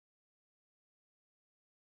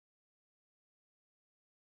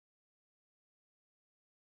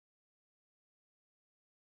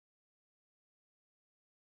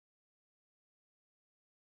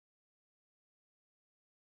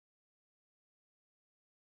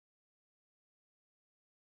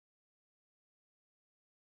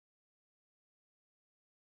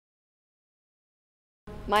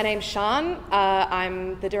My name's Sian.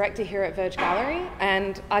 I'm the director here at Verge Gallery,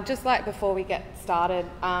 and I'd just like, before we get started,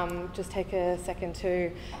 just take a second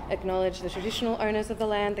to acknowledge the traditional owners of the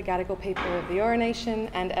land, the Gadigal people of the Eora Nation,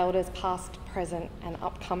 and elders past, present and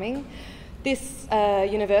upcoming. This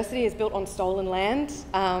university is built on stolen land,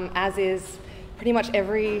 as is pretty much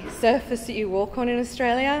every surface that you walk on in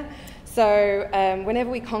Australia. So whenever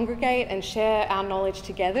we congregate and share our knowledge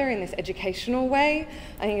together in this educational way,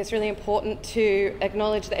 I think it's really important to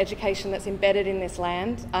acknowledge the education that's embedded in this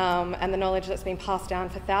land and the knowledge that's been passed down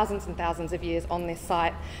for thousands and thousands of years on this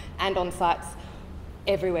site and on sites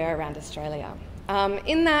everywhere around Australia.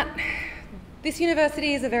 In that, this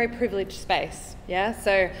university is a very privileged space, yeah?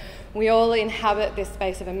 So we all inhabit this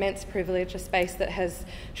space of immense privilege, a space that has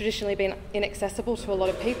traditionally been inaccessible to a lot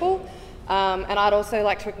of people. And I'd also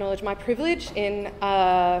like to acknowledge my privilege in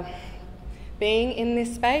being in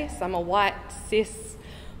this space. I'm a white, cis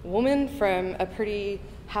woman from a pretty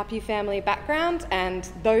happy family background, and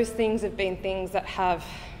those things have been things that have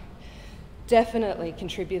definitely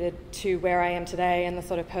contributed to where I am today and the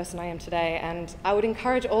sort of person I am today. And I would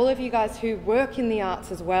encourage all of you guys who work in the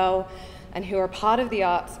arts as well and who are part of the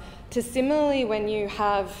arts to similarly, when you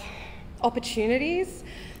have opportunities,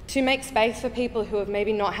 to make space for people who have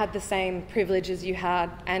maybe not had the same privilege as you had,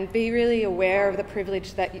 and be really aware of the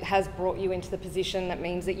privilege that has brought you into the position that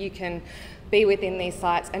means that you can be within these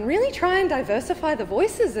sites, and really try and diversify the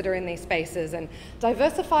voices that are in these spaces and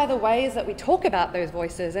diversify the ways that we talk about those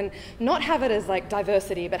voices, and not have it as like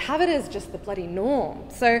diversity, but have it as just the bloody norm.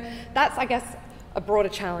 So that's, I guess, a broader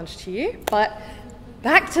challenge to you. But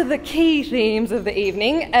back to the key themes of the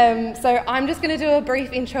evening. So I'm just going to do a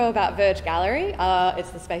brief intro about Verge Gallery. It's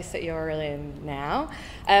the space that you're really in now.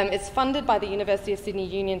 It's funded by the University of Sydney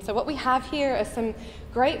Union. So what we have here are some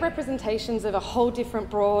great representations of a whole different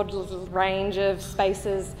broad range of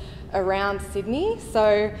spaces around Sydney.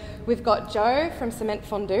 So we've got Joe from Cement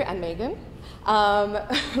Fondu and Megan.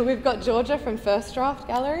 We've got Georgia from Firstdraft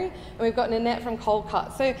Gallery, and we've got Nanette from Cold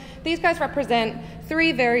Cut. So these guys represent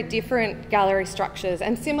three very different gallery structures,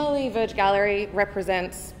 and similarly Verge Gallery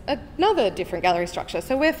represents another different gallery structure.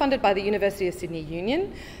 So we're funded by the University of Sydney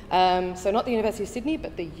Union, so not the University of Sydney,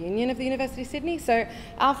 but the Union of the University of Sydney. So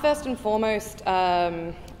our first and foremost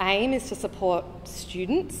aim is to support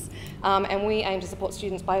students, and we aim to support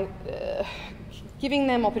students by giving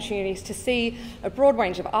them opportunities to see a broad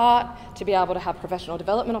range of art, to be able to have professional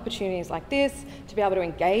development opportunities like this, to be able to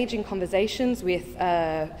engage in conversations with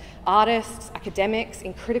artists, academics,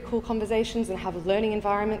 in critical conversations and have a learning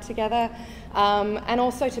environment together, and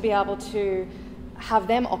also to be able to have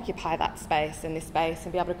them occupy that space and this space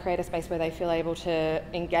and be able to create a space where they feel able to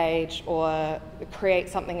engage or create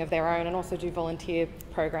something of their own, and also do volunteer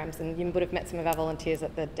programs. And you would have met some of our volunteers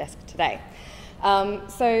at the desk today.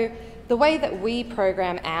 So the way that we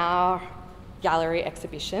program our gallery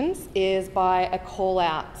exhibitions is by a call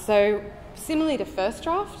out. So similarly to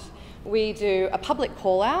Firstdraft, we do a public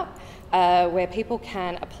call out where people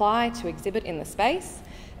can apply to exhibit in the space.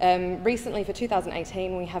 Recently for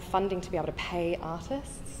 2018, we have funding to be able to pay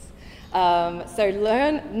artists.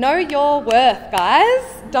 So know your worth,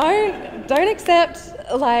 guys. Don't accept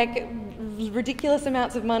like ridiculous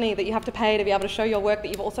amounts of money that you have to pay to be able to show your work that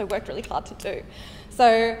you've also worked really hard to do.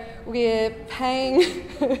 So we're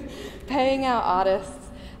paying our artists,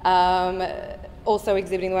 also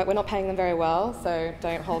exhibiting the work. We're not paying them very well, so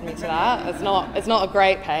don't hold me to that. It's not a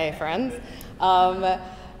great pay, friends.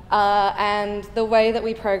 And the way that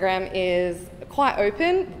we program is quite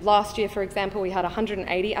open. Last year, for example, we had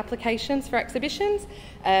 180 applications for exhibitions.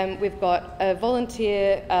 We've got a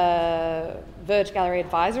volunteer Verge Gallery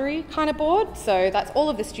advisory kind of board. So that's all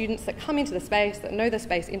of the students that come into the space, that know the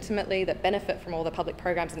space intimately, that benefit from all the public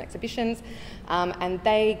programs and exhibitions, and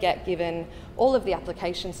they get given all of the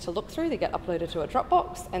applications to look through. They get uploaded to a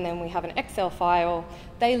Dropbox, and then we have an Excel file.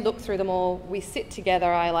 They look through them all. We sit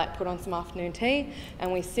together. I like put on some afternoon tea,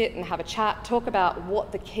 and we sit and have a chat, talk about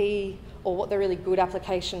what the key or what the really good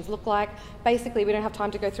applications look like. Basically, we don't have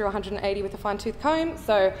time to go through 180 with a fine-tooth comb,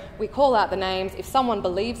 so we call out the names. If someone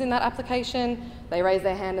believes in that application, they raise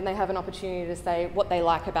their hand and they have an opportunity to say what they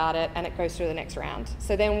like about it, and it goes through the next round.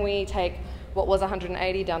 So then we take what was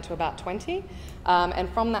 180 down to about 20, and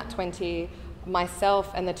from that 20,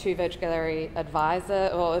 myself and the two Verge Gallery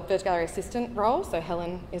advisor or Verge Gallery assistant roles, so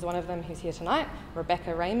Helen is one of them who's here tonight,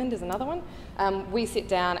 Rebecca Raymond is another one, we sit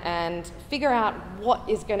down and figure out what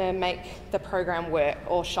is going to make the program work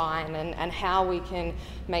or shine, and how we can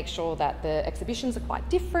make sure that the exhibitions are quite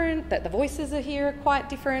different, that the voices are here are quite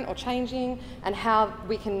different or changing, and how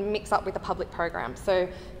we can mix up with the public program. So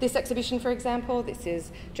this exhibition, for example, this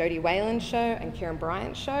is Jodie Whalen's show and Kieran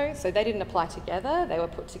Bryant's show, so they didn't apply together, they were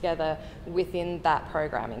put together within that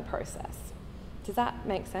programming process. Does that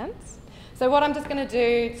make sense? So what I'm just going to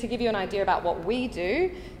do to give you an idea about what we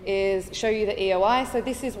do is show you the EOI. So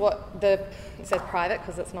this is what it says private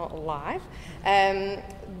because it's not live.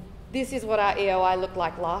 This is what our EOI looked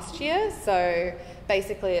like last year. So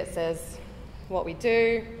basically it says what we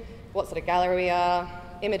do, what sort of gallery we are,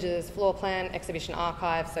 images, floor plan, exhibition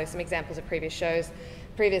archive, so some examples of previous shows,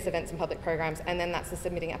 previous events and public programs, and then that's the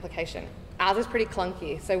submitting application. Ours is pretty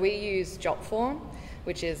clunky, so we use JOP form,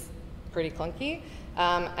 which is pretty clunky,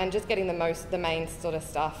 and just getting the main sort of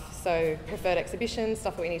stuff, so preferred exhibitions,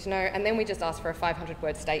 stuff that we need to know, and then we just ask for a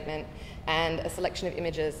 500-word statement and a selection of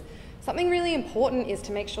images. Something really important is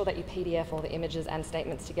to make sure that you PDF all the images and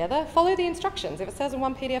statements together. Follow the instructions. If it says in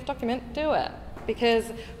one PDF document, do it. Because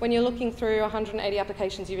when you're looking through 180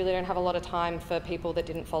 applications, you really don't have a lot of time for people that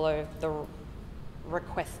didn't follow the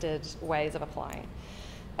requested ways of applying.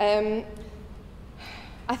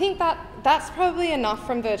 I think that's probably enough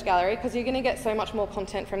from Verge Gallery, because you're going to get so much more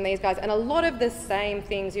content from these guys, and a lot of the same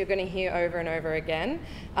things you're going to hear over and over again.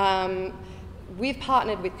 We've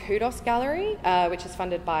partnered with Kudos Gallery, which is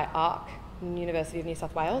funded by ARC, University of New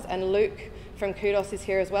South Wales, and Luke from Kudos is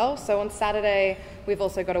here as well. So on Saturday, we've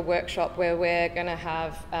also got a workshop where we're going to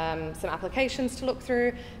have some applications to look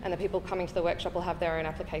through, and the people coming to the workshop will have their own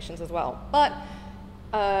applications as well. But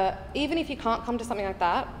even if you can't come to something like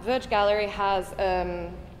that, Verge Gallery has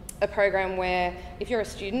a program where if you're a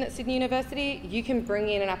student at Sydney University, you can bring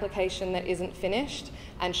in an application that isn't finished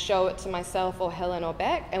and show it to myself or Helen or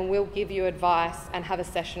Beck, and we'll give you advice and have a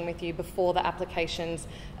session with you before the applications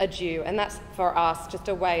are due. And that's, for us, just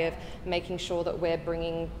a way of making sure that we're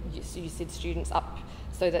bringing USyd students up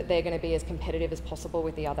so that they're going to be as competitive as possible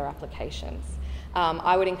with the other applications.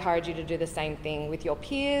 I would encourage you to do the same thing with your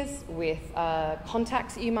peers, with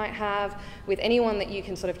contacts that you might have, with anyone that you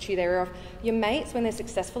can sort of chew their ear off. Your mates, when they're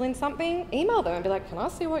successful in something, email them and be like, can I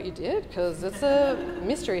see what you did? Because it's a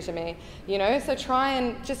mystery to me, you know? So try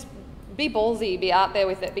and just be ballsy, be out there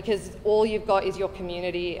with it, because all you've got is your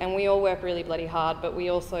community, and we all work really bloody hard, but we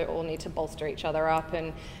also all need to bolster each other up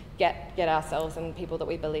and get ourselves and people that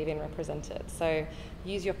we believe in represented. So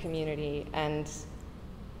use your community, and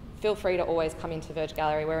feel free to always come into Verge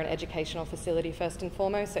Gallery. We're an educational facility first and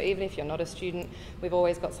foremost, so even if you're not a student, we've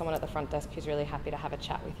always got someone at the front desk who's really happy to have a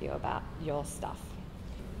chat with you about your stuff.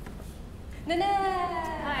 Nanette!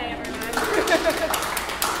 Hi everyone.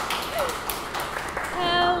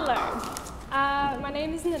 Hello. My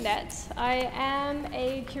name is Nanette. I am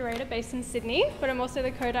a curator based in Sydney, but I'm also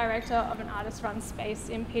the co-director of an artist-run space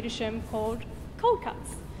in Petersham called Cold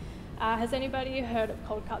Cuts. Has anybody heard of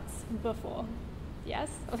Cold Cuts before? Yes?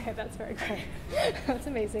 Okay, that's very great. That's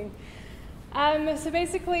amazing. So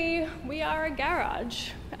basically, we are a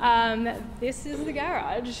garage. This is the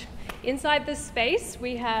garage. Inside this space,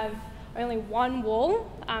 we have only one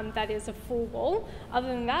wall, that is a full wall. Other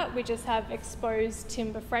than that, we just have exposed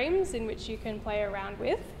timber frames in which you can play around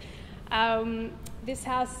with. This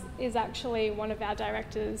house is actually one of our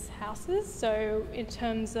directors' houses, so in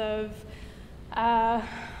terms of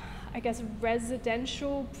I guess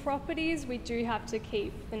residential properties, we do have to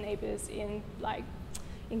keep the neighbours in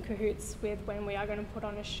cahoots with when we are going to put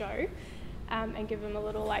on a show, and give them a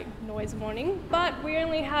little noise warning. But we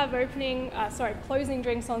only have closing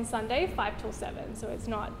drinks on Sunday, 5 till 7, so it's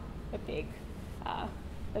not a big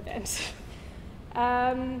event.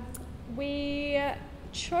 We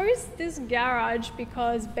chose this garage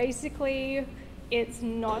because basically it's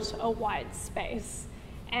not a white space,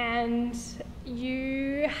 and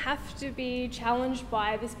you have to be challenged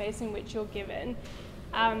by the space in which you're given.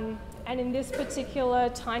 And in this particular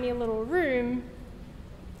tiny little room,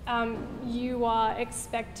 you are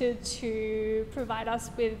expected to provide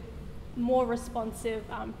us with more responsive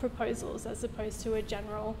proposals as opposed to a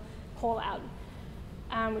general call out,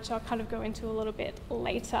 which I'll kind of go into a little bit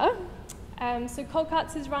later. So Cold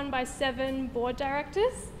Cuts is run by 7 board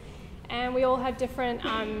directors, and we all have different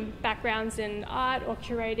backgrounds in art or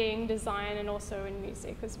curating, design, and also in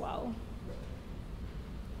music as well.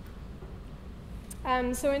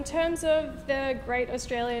 So in terms of the great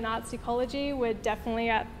Australian arts ecology, we're definitely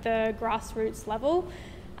at the grassroots level.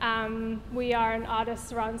 We are an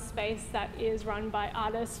artist-run space that is run by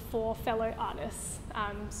artists for fellow artists.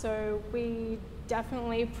 So we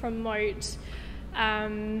definitely promote,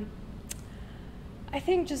 I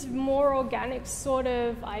think, just more organic sort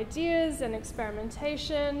of ideas and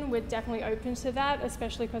experimentation. We're definitely open to that,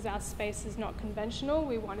 especially because our space is not conventional.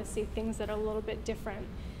 We want to see things that are a little bit different.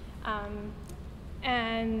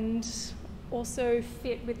 And also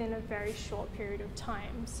fit within a very short period of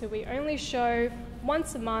time. So we only show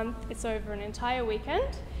once a month. It's over an entire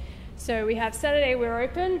weekend. So we have Saturday we're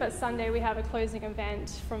open, but Sunday we have a closing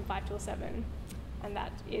event from 5 till 7, and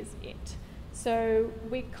that is it. So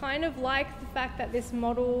we kind of like the fact that this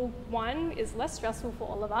model, one, is less stressful for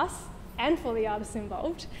all of us and for the artists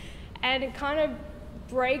involved, and it kind of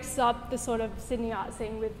breaks up the sort of Sydney art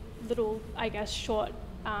scene with little, I guess, short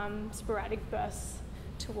sporadic bursts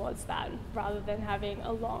towards that, rather than having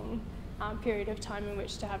a long period of time in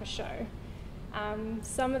which to have a show.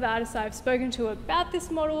 Some of the artists I've spoken to about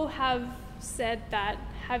this model have said that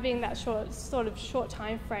having that short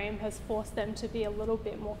time frame has forced them to be a little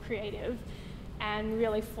bit more creative and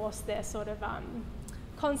really force their sort of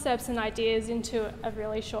concepts and ideas into a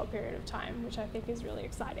really short period of time, which I think is really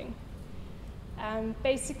exciting.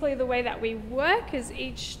 Basically, the way that we work is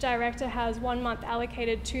each director has 1 month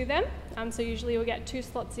allocated to them. So usually you'll get 2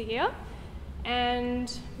 slots a year.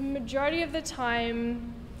 And majority of the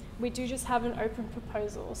time, we do just have an open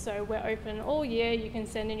proposal. So we're open all year. You can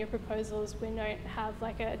send in your proposals. We don't have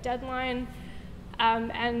like a deadline.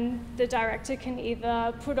 And the director can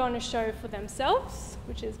either put on a show for themselves,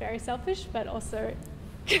 which is very selfish, but also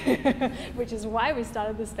which is why we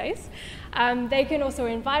started the space. They can also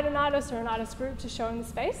invite an artist or an artist group to show in the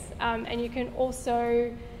space, and you can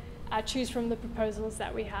also choose from the proposals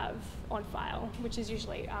that we have on file, which is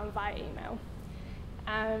usually via email.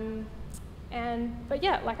 But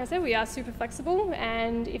yeah, like I said, we are super flexible,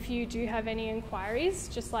 and if you do have any inquiries,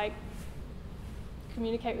 just like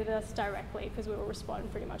communicate with us directly, because we will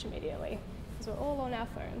respond pretty much immediately, because we're all on our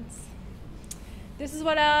phones. This is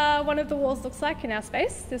what one of the walls looks like in our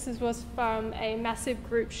space. This was from a massive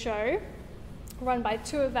group show run by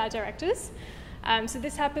 2 of our directors. So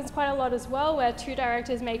this happens quite a lot as well, where 2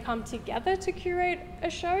 directors may come together to curate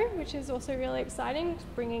a show, which is also really exciting,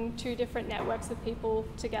 bringing 2 different networks of people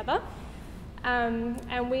together.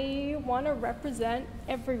 And we want to represent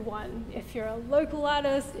everyone. If you're a local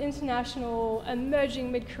artist, international,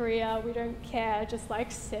 emerging mid-career, we don't care, just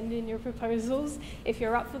like send in your proposals. If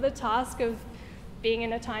you're up for the task of being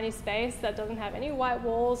in a tiny space that doesn't have any white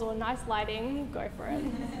walls or nice lighting, go for it.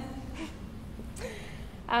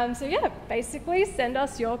 So yeah, basically send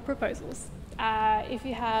us your proposals. If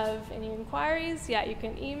you have any inquiries, yeah, you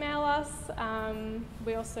can email us.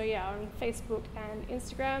 We also, yeah, on Facebook and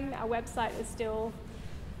Instagram. Our website is still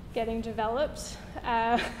getting developed.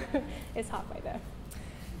 It's halfway there.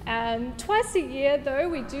 Twice a year, though,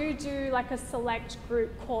 we do like a select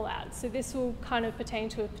group call out. So this will kind of pertain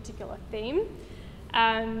to a particular theme.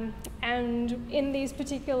 And in these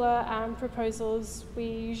particular proposals, we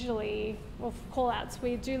usually, well, call-outs,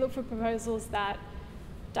 we do look for proposals that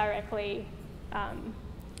directly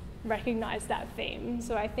recognize that theme.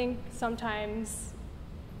 So I think sometimes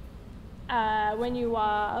when you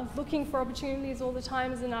are looking for opportunities all the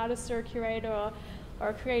time as an artist or a curator or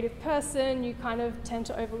a creative person, you kind of tend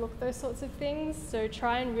to overlook those sorts of things. So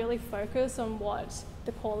try and really focus on what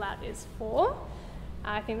the call-out is for.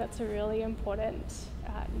 I think that's a really important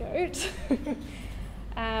note.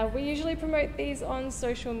 We usually promote these on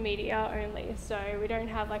social media only, so we don't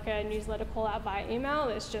have like a newsletter call out via email.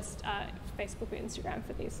 It's just Facebook or Instagram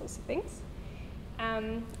for these sorts of things.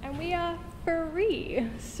 And we are free,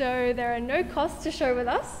 so there are no costs to show with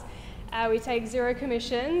us. We take 0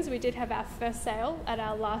 commissions. We did have our first sale at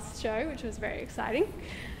our last show, which was very exciting.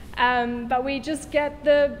 But we just get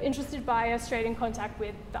the interested buyer straight in contact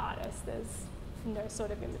with the artist. There's no sort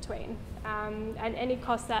of in between. And any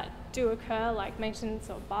costs that do occur, like maintenance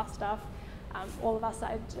or bar stuff, all of us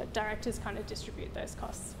directors kind of distribute those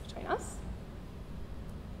costs between us.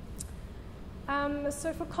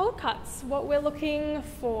 So for cold cuts, what we're looking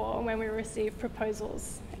for when we receive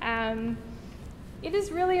proposals, it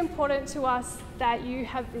is really important to us that you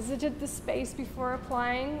have visited the space before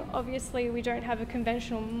applying. Obviously, we don't have a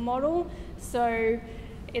conventional model, so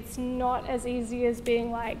it's not as easy as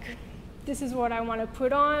being like, this is what I want to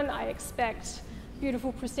put on. I expect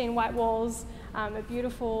beautiful, pristine white walls, a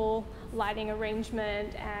beautiful lighting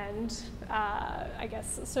arrangement, and I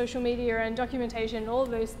guess social media and documentation, all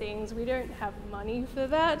of those things. We don't have money for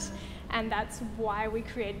that, and that's why we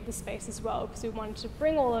created the space as well, because we wanted to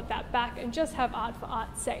bring all of that back and just have art for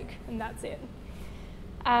art's sake, and that's it.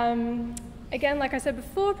 Again, like I said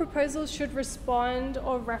before, proposals should respond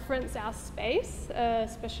or reference our space,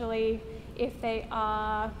 especially if they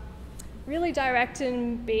are really direct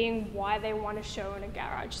in being why they want to show in a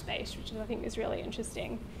garage space, which I think is really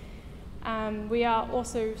interesting. We are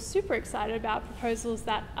also super excited about proposals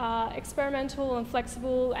that are experimental and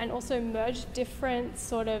flexible and also merge different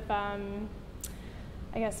sort of, I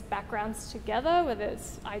guess, backgrounds together, whether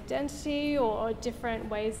it's identity or different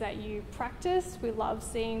ways that you practice. We love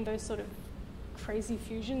seeing those sort of crazy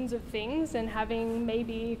fusions of things and having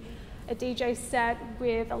maybe a DJ set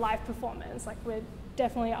with a live performance. Like, we're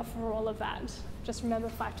definitely up for all of that. Just remember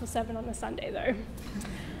 5 till 7 on a Sunday though.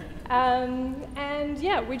 And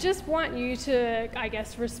yeah, we just want you to, I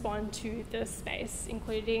guess, respond to the space,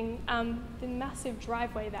 including the massive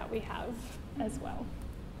driveway that we have as well.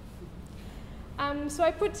 So I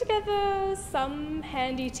put together some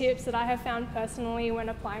handy tips that I have found personally when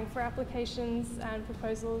applying for applications and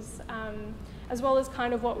proposals, as well as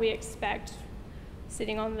kind of what we expect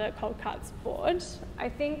sitting on the Cold Cuts board. I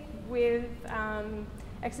think with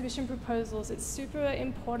exhibition proposals, it's super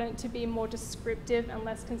important to be more descriptive and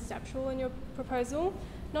less conceptual in your proposal.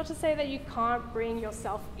 Not to say that you can't bring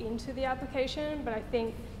yourself into the application, but I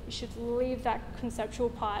think you should leave that conceptual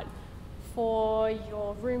part for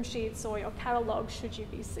your room sheets or your catalogue should you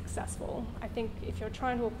be successful. I think if you're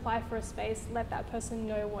trying to apply for a space, let that person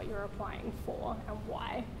know what you're applying for and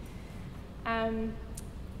why.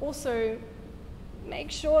 Also, make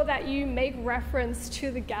sure that you make reference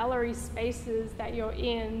to the gallery spaces that you're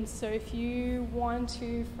in. So if you want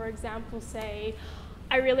to, for example, say,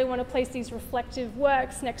 I really want to place these reflective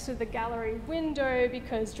works next to the gallery window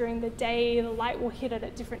because during the day the light will hit it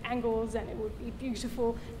at different angles and it would be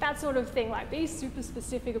beautiful, that sort of thing. Like, be super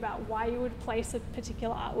specific about why you would place a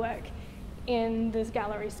particular artwork in this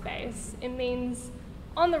gallery space. It means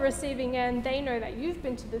on the receiving end, they know that you've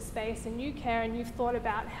been to this space and you care and you've thought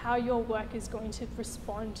about how your work is going to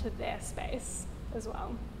respond to their space as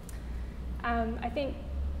well. I think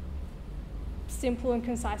simple and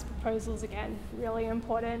concise proposals, again, really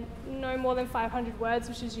important. No more than 500 words,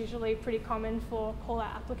 which is usually pretty common for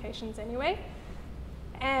call-out applications anyway.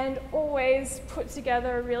 And always put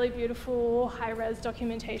together a really beautiful high-res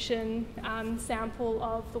documentation sample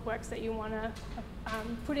of the works that you want to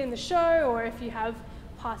put in the show, or if you have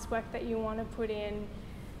past work that you want to put in,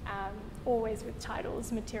 always with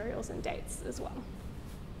titles, materials, and dates as well.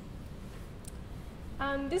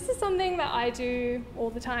 This is something that I do all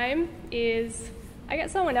the time, is I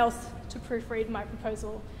get someone else to proofread my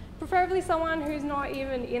proposal, preferably someone who's not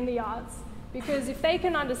even in the arts, because if they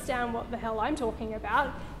can understand what the hell I'm talking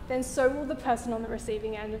about, then so will the person on the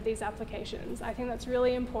receiving end of these applications. I think that's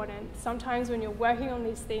really important. Sometimes when you're working on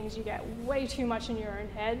these things, you get way too much in your own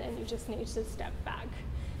head and you just need to step back.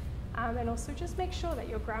 And also just make sure that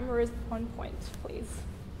your grammar is on point, please.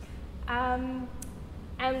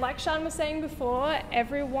 And like Sian was saying before,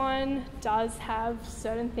 everyone does have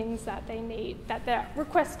certain things that they need, that they're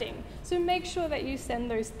requesting. So make sure that you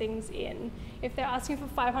send those things in. If they're asking for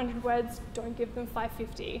 500 words, don't give them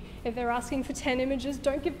 550. If they're asking for 10 images,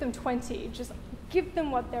 don't give them 20. Just give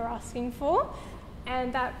them what they're asking for.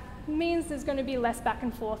 And that means there's going to be less back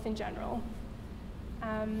and forth in general.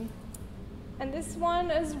 And this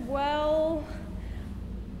one as well,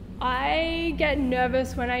 I get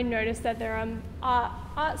nervous when I notice that there are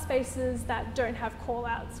art spaces that don't have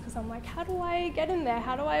call-outs, because I'm like, how do I get in there?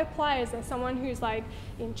 How do I apply? Is there someone who's like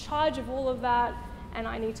in charge of all of that and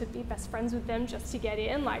I need to be best friends with them just to get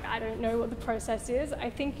in? Like, I don't know what the process is.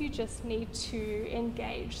 I think you just need to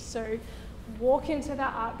engage. So walk into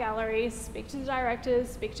that art gallery, speak to the directors,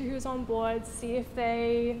 speak to who's on board, see if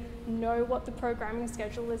they know what the programming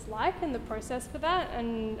schedule is like and the process for that,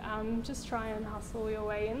 and just try and hustle your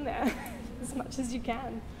way in there as much as you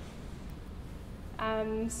can.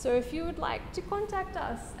 So if you would like to contact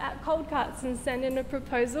us at Cold Cuts and send in a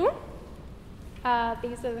proposal,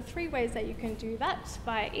 these are the 3 ways that you can do that: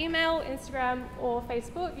 via email, Instagram, or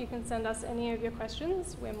Facebook. You can send us any of your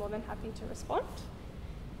questions. We're more than happy to respond.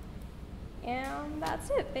 And that's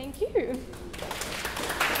it. Thank you.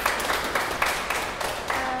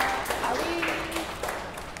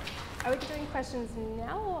 Are we doing questions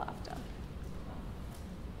now or after?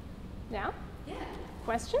 Now? Yeah.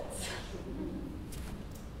 Questions?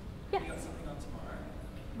 Yes. You got something on tomorrow?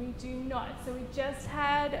 We do not. So we just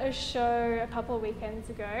had a show a couple of weekends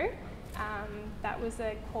ago. That was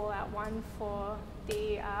a call-out one for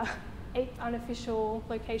the 8th unofficial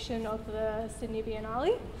location of the Sydney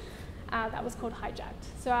Biennale. That was called Hijacked.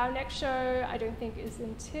 So our next show, I don't think, is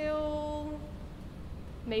until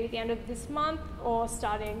maybe the end of this month or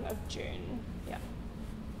starting of June. Yeah.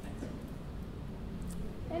 Thanks.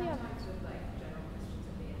 Any other? With like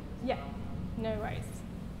No worries.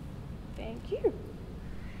 Thank you.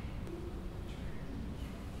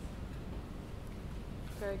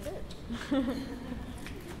 Very good.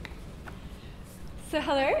 So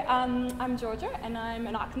hello, I'm Georgia and I'm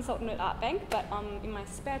an art consultant at Art Bank, but in my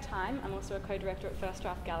spare time I'm also a co-director at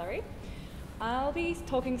Firstdraft Gallery. I'll be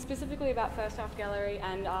talking specifically about Firstdraft Gallery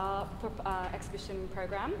and our exhibition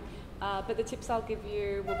program, but the tips I'll give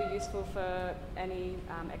you will be useful for any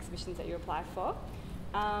exhibitions that you apply for.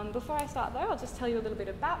 Before I start though, I'll just tell you a little bit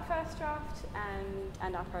about Firstdraft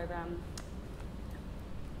and our program.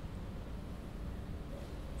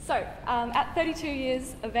 So, at 32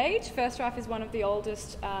 years of age, Firstdraft is one of the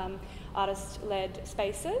oldest artist-led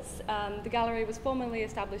spaces. The gallery was formally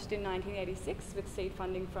established in 1986 with seed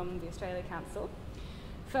funding from the Australia Council.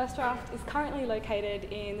 Firstdraft is currently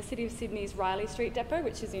located in the City of Sydney's Riley Street depot,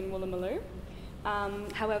 which is in Woolloomooloo.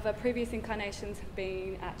 However, previous incarnations have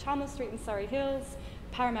been at Chalmers Street in Surrey Hills,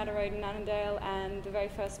 Parramatta Road in Annandale, and the very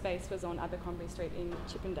first space was on Abercrombie Street in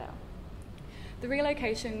Chippendale. The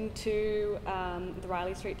relocation to the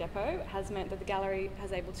Riley Street depot has meant that the gallery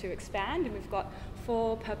has able to expand, and we've got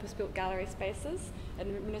 4 purpose-built gallery spaces,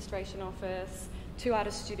 an administration office, 2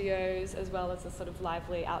 artist studios, as well as a sort of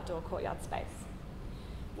lively outdoor courtyard space.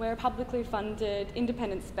 We're a publicly funded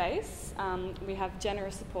independent space. We have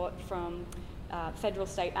generous support from federal,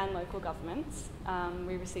 state and local governments.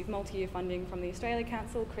 We receive multi-year funding from the Australia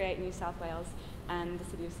Council, Create New South Wales and the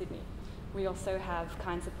City of Sydney. We also have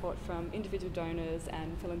kind support from individual donors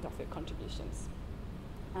and philanthropic contributions.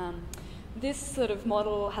 This sort of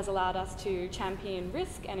model has allowed us to champion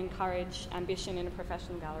risk and encourage ambition in a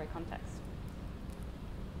professional gallery context.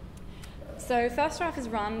 So Firstdraft is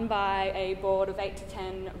run by a board of 8 to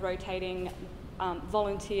 10 rotating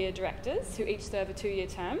volunteer directors who each serve a 2-year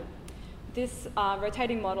term. This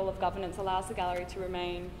rotating model of governance allows the gallery to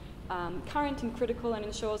remain current and critical and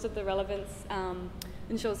ensures the relevance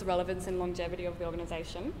and longevity of the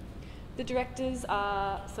organisation. The directors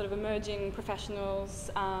are sort of emerging professionals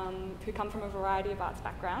who come from a variety of arts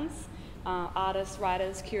backgrounds, artists,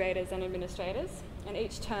 writers, curators and administrators. And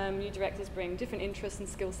each term, new directors bring different interests and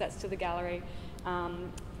skill sets to the gallery,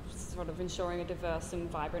 sort of ensuring a diverse and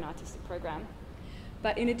vibrant artistic program.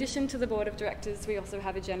 But in addition to the board of directors, we also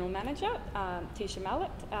have a general manager, Tisha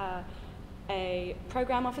Mallet, a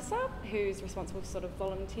program officer who's responsible for sort of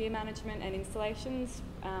volunteer management and installations,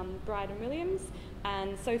 Bryden Williams,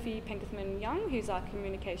 and Sophie Penkethman-Young, who's our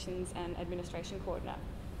communications and administration coordinator.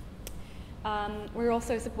 We're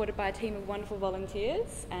also supported by a team of wonderful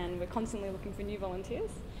volunteers, and we're constantly looking for new volunteers.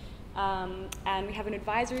 And we have an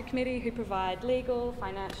advisory committee who provide legal,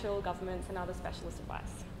 financial, governance and other specialist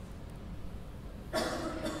advice.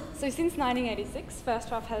 So since 1986,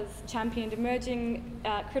 Firstdraft has championed emerging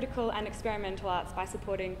critical and experimental arts by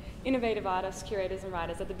supporting innovative artists, curators and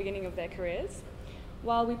writers at the beginning of their careers.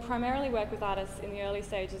 While we primarily work with artists in the early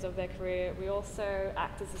stages of their career, we also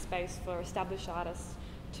act as a space for established artists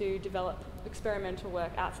to develop experimental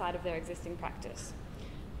work outside of their existing practice.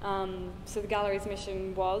 So the gallery's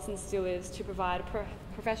mission was and still is to provide a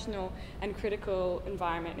professional and critical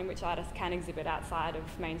environment in which artists can exhibit outside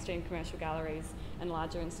of mainstream commercial galleries and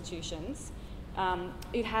larger institutions.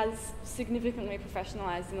 It has significantly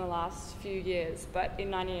professionalised in the last few years, but in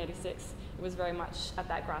 1986 it was very much at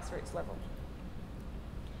that grassroots level.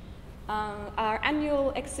 Our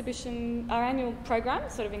annual program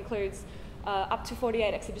sort of includes up to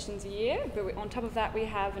 48 exhibitions a year, but on top of that we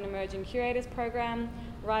have an emerging curators program,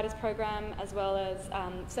 writers program, as well as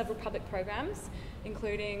several public programs,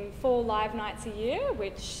 including 4 live nights a year,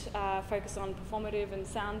 which focus on performative and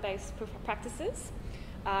sound-based practices,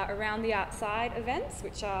 around the outside events,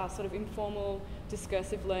 which are sort of informal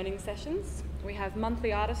discursive learning sessions. We have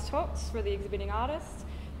monthly artist talks for the exhibiting artists,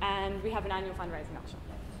 and we have an annual fundraising auction.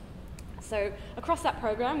 So across that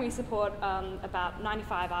program, we support about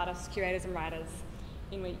 95 artists, curators and writers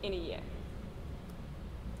in a year.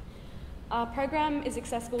 Our program is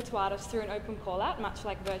accessible to artists through an open call-out, much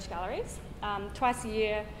like Verge Galleries. Twice a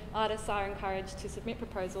year, artists are encouraged to submit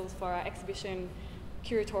proposals for our exhibition,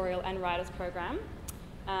 curatorial and writers program.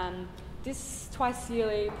 This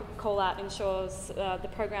twice-yearly call-out ensures the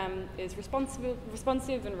program is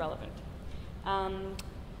responsive and relevant.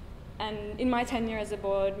 And in my tenure as a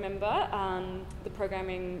board member, the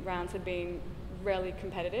programming rounds have been rarely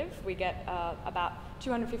competitive. We get about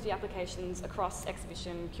 250 applications across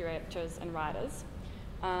exhibition, curators and writers.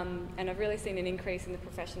 And I've really seen an increase in the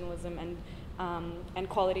professionalism and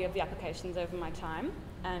quality of the applications over my time.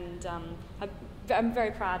 And I'm very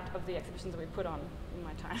proud of the exhibitions that we put on in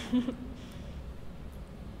my time.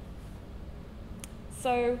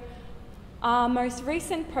 So our most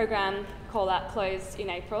recent program call-out closed in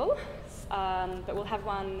April. but we'll have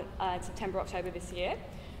one in September, October this year.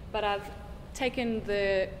 But I've taken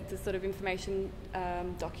the sort of information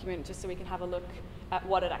document just so we can have a look at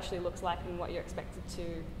what it actually looks like and what you're expected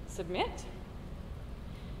to submit.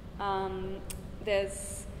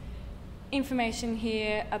 There's information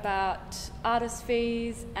here about artist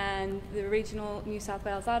fees and the Regional New South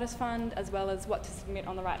Wales Artist Fund, as well as what to submit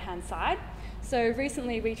on the right-hand side. So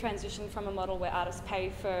recently we transitioned from a model where artists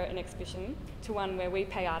pay for an exhibition to one where we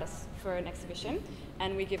pay artists for an exhibition,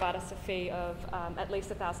 and we give artists a fee of at least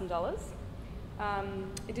 $1,000.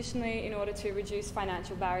 Additionally, in order to reduce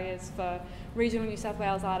financial barriers for regional New South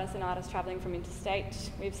Wales artists and artists travelling from interstate,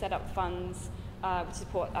 we've set up funds which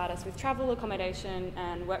support artists with travel, accommodation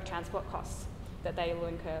and work transport costs that they will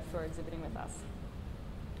incur for exhibiting with us.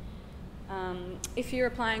 If you're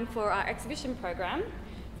applying for our exhibition program,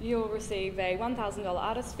 you'll receive a $1,000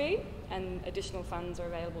 artist fee, and additional funds are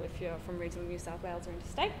available if you're from regional New South Wales or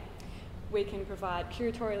interstate. We can provide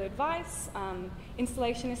curatorial advice,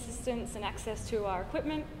 installation assistance and access to our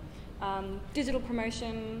equipment, digital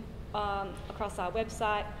promotion across our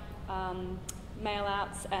website,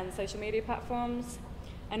 mail-outs and social media platforms,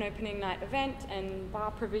 an opening night event and bar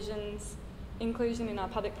provisions, inclusion in our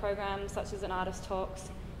public programs such as an artist talks.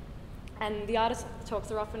 And the artist talks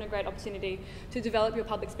are often a great opportunity to develop your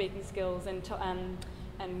public speaking skills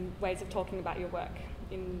and ways of talking about your work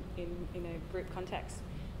in a group context.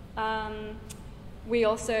 We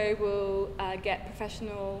also will get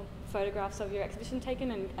professional photographs of your exhibition taken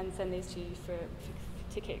and send these to you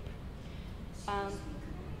to keep.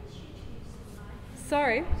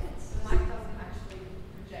 Sorry? The mic doesn't actually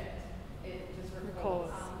project, it just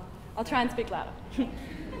records. I'll try and speak louder.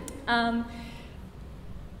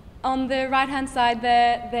 On the right-hand side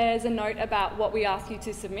there's a note about what we ask you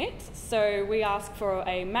to submit. So we ask for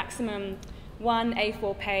a maximum 1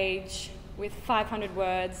 A4 page with 500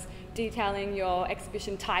 words detailing your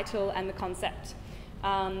exhibition title and the concept.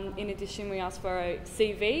 In addition, we ask for a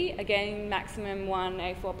CV, again maximum 1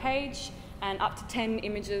 A4 page and up to 10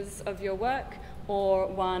 images of your work, or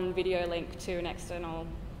 1 video link to an external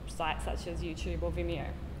site such as YouTube or Vimeo.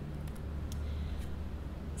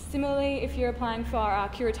 Similarly, if you're applying for our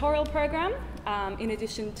curatorial program, in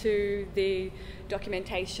addition to the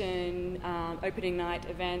documentation, opening night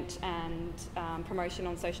event and promotion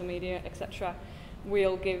on social media, etc.,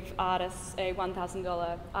 we'll give artists a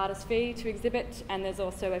 $1,000 artist fee to exhibit, and there's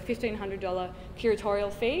also a $1,500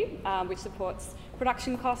 curatorial fee, which supports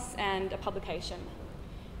production costs and a publication.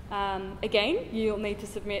 Again, you'll need to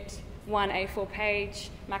submit 1 A4 page,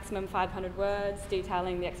 maximum 500 words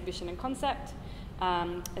detailing the exhibition and concept,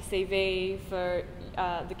 a CV for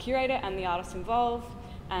the curator and the artist involved,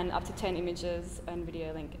 and up to 10 images and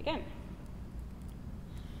video link again.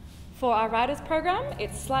 For our writers program,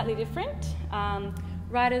 it's slightly different.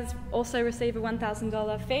 Writers also receive a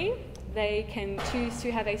 $1,000 fee. They can choose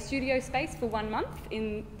to have a studio space for 1 month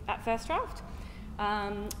at Firstdraft.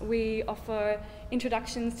 We offer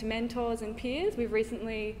introductions to mentors and peers. We've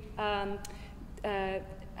recently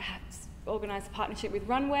organised a partnership with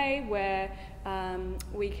Runway where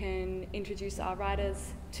we can introduce our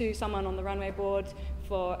writers to someone on the Runway board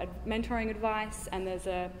for mentoring advice, and there's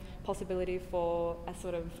a possibility for a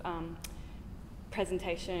sort of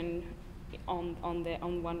presentation on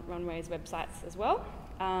Runway's websites as well.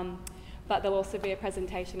 But there'll also be a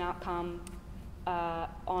presentation outcome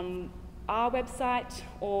on our website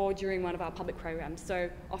or during one of our public programs. So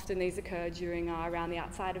often these occur during our Around the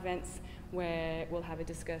Outside events, where we'll have a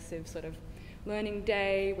discursive sort of learning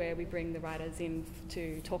day where we bring the writers in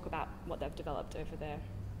to talk about what they've developed over their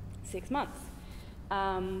 6 months.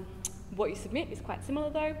 What you submit is quite similar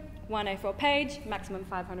though. 1 A4 page, maximum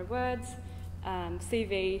 500 words,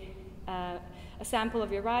 CV, a sample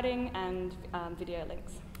of your writing and video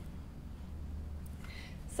links.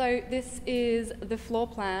 So this is the floor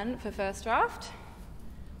plan for Firstdraft,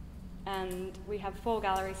 and we have 4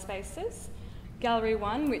 gallery spaces. Gallery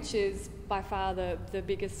 1, which is by far the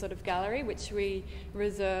biggest sort of gallery, which we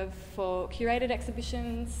reserve for curated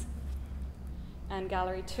exhibitions, and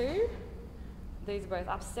Gallery 2, these are both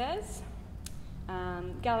upstairs.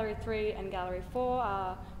 Gallery 3 and Gallery 4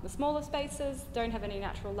 are the smaller spaces, don't have any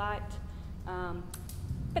natural light,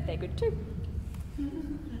 but they're good too.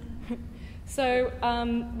 So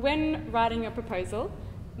when writing your proposal,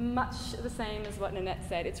 much the same as what Nanette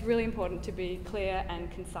said, it's really important to be clear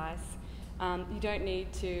and concise. You don't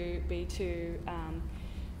need to be too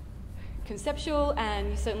conceptual, and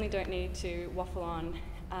you certainly don't need to waffle on.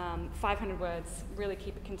 500 words, really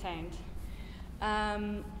keep it contained.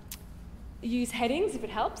 Use headings if it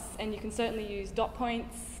helps, and you can certainly use dot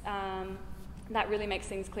points. That really makes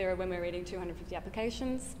things clearer when we're reading 250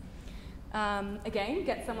 applications. Again,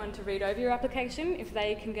 get someone to read over your application. If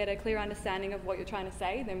they can get a clear understanding of what you're trying to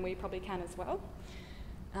say, then we probably can as well.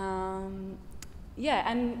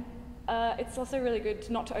 It's also really good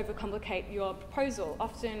not to overcomplicate your proposal.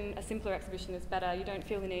 Often a simpler exhibition is better. You don't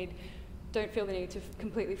feel the need to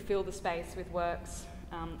completely fill the space with works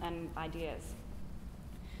and ideas.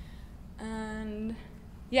 And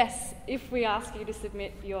yes, if we ask you to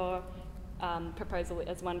submit your proposal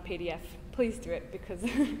as one PDF, please do it, because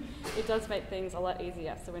it does make things a lot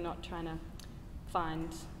easier, so we're not trying to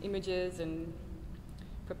find images and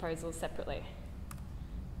proposals separately.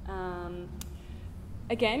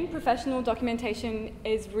 Again, professional documentation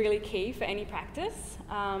is really key for any practice.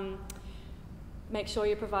 Make sure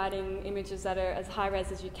you're providing images that are as high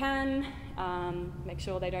res as you can. Make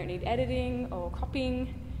sure they don't need editing or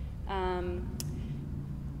cropping.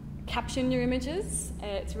 Caption your images.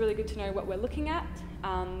 It's really good to know what we're looking at.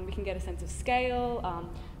 We can get a sense of scale,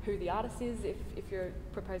 who the artist is. If you're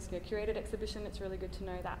proposing a curated exhibition, it's really good to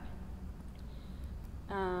know that.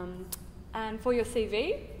 And for your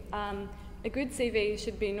CV, a good CV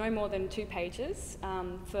should be no more than 2 pages.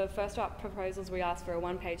 For first-draft proposals, we ask for a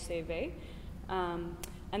 1-page CV.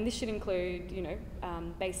 And this should include,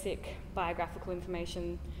 basic biographical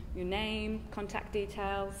information, your name, contact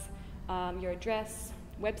details, your address,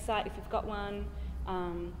 website if you've got one.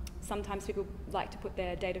 Sometimes people like to put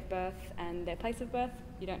their date of birth and their place of birth.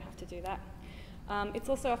 You don't have to do that. It's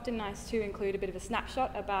also often nice to include a bit of a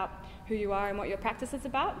snapshot about who you are and what your practice is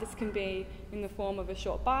about. This can be in the form of a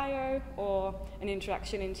short bio or an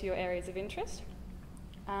introduction into your areas of interest.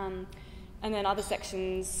 And then other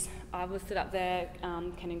sections I've listed up there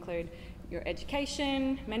can include your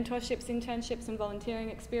education, mentorships, internships and volunteering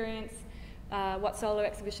experience, what solo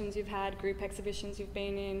exhibitions you've had, group exhibitions you've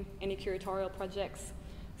been in, any curatorial projects,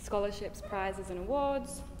 scholarships, prizes and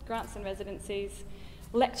awards, grants and residencies,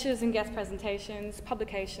 lectures and guest presentations,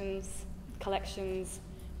 publications, collections,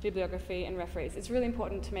 bibliography and referees. It's really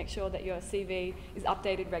important to make sure that your CV is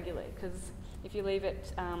updated regularly, because if you leave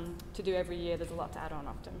it to do every year, there's a lot to add on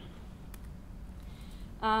often.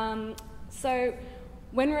 So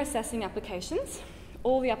when we're assessing applications,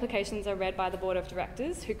 all the applications are read by the Board of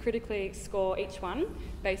Directors, who critically score each one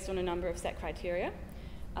based on a number of set criteria.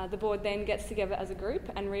 The board then gets together as a group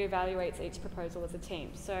and reevaluates each proposal as a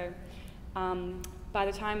team. So by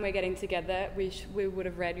the time we're getting together, we would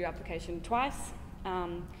have read your application twice,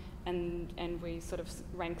 and we sort of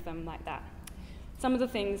rank them like that. Some of the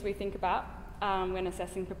things we think about when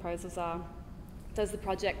assessing proposals are: does the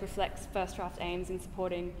project reflect Firstdraft aims in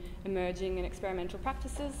supporting emerging and experimental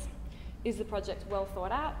practices? Is the project well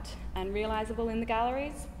thought out and realisable in the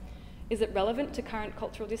galleries? Is it relevant to current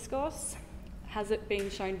cultural discourse? Has it been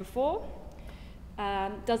shown before?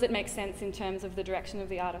 Does it make sense in terms of the direction of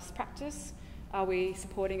the artist's practice? Are we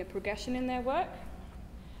supporting a progression in their work?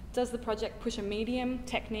 Does the project push a medium,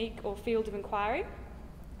 technique or field of inquiry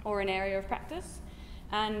or an area of practice?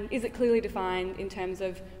 And is it clearly defined in terms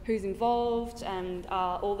of who's involved and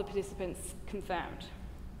are all the participants confirmed?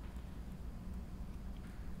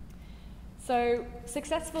 So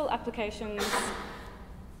successful applications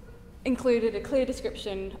included a clear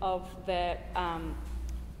description of their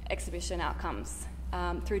exhibition outcomes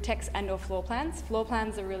through text and or floor plans. Floor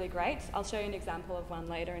plans are really great. I'll show you an example of one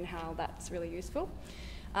later and how that's really useful.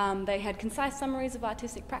 They had concise summaries of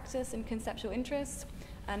artistic practice and conceptual interests,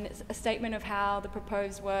 and it's a statement of how the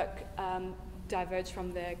proposed work diverged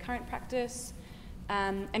from their current practice,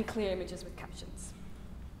 and clear images with captions.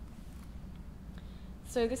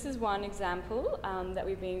 So this is one example that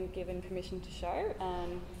we've been given permission to show.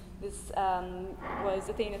 This was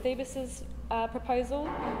Athena Thebus's proposal.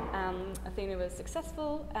 Athena was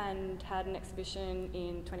successful and had an exhibition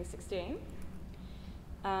in 2016.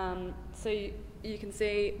 So you can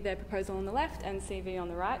see their proposal on the left and CV on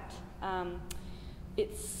the right.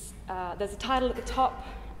 There's a title at the top,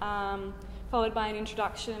 followed by an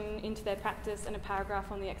introduction into their practice and a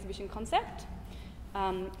paragraph on the exhibition concept.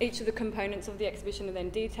 Each of the components of the exhibition are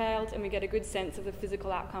then detailed, and we get a good sense of the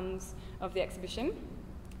physical outcomes of the exhibition.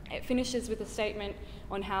 It finishes with a statement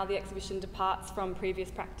on how the exhibition departs from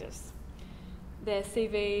previous practice. Their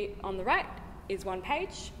CV on the right is 1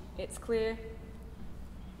 page. It's clear.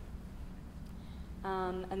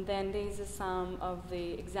 And then these are some of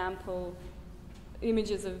the example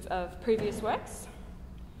images of previous works.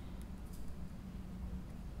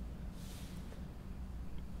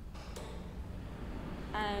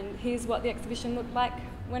 And here's what the exhibition looked like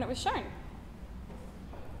when it was shown.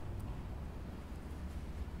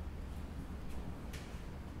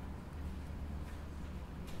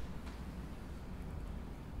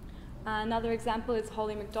 Another example is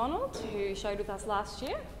Holly McDonald, who showed with us last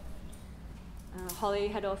year. Holly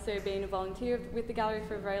had also been a volunteer with the gallery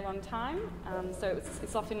for a very long time, so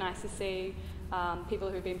it's often nice to see people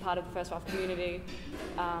who've been part of the Firstdraft community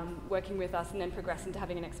working with us and then progress into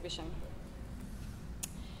having an exhibition.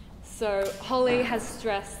 So Holly has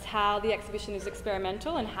stressed how the exhibition is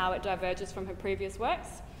experimental and how it diverges from her previous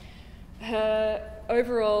works. Her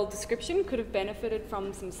overall description could have benefited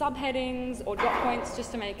from some subheadings or dot points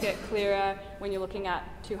just to make it clearer when you're looking at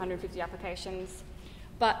 250 applications.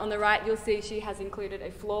 But on the right, you'll see she has included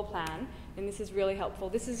a floor plan, and this is really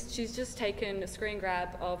helpful. She's just taken a screen grab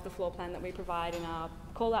of the floor plan that we provide in our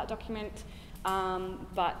call-out document,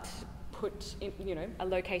 but put in,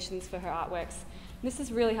 locations for her artworks. This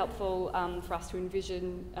is really helpful for us to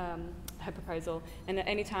envision her proposal, and at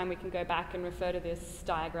any time we can go back and refer to this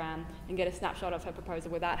diagram and get a snapshot of her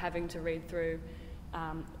proposal without having to read through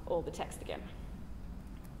all the text again.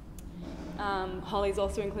 Holly's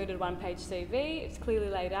also included a one-page CV. It's clearly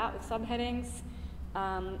laid out with subheadings.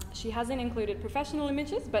 She hasn't included professional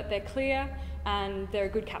images, but they're clear and they're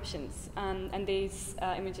good captions. And these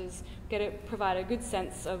images provide a good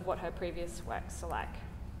sense of what her previous works are like.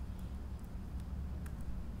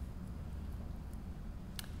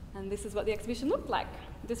 And this is what the exhibition looked like.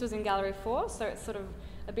 This was in Gallery 4, so it's sort of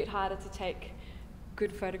a bit harder to take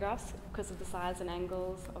good photographs because of the size and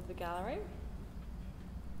angles of the gallery.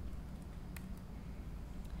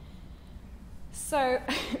 So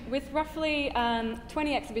with roughly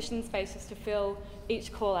 20 exhibition spaces to fill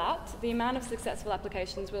each call out, the amount of successful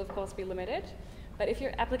applications will of course be limited. But if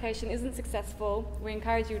your application isn't successful, we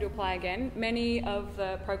encourage you to apply again. Many of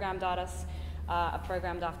the programmed artists are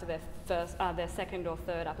programmed after their second or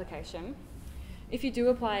third application. If you do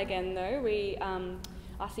apply again though, we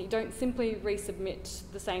ask that you don't simply resubmit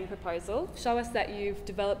the same proposal. Show us that you've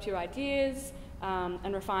developed your ideas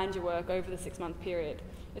and refined your work over the 6-month period.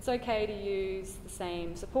 It's okay to use the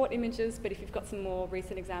same support images, but if you've got some more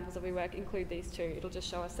recent examples of your work, include these too. It'll just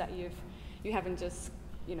show us that you haven't just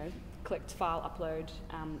clicked file upload,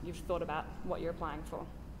 you've thought about what you're applying for.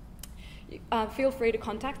 Feel free to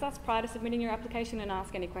contact us prior to submitting your application and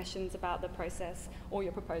ask any questions about the process or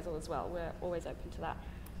your proposal as well. We're always open to that.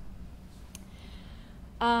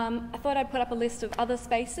 I thought I'd put up a list of other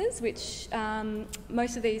spaces, which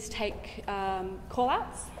most of these take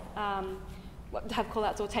call-outs, have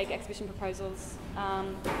call-outs or take exhibition proposals.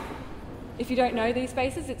 If you don't know these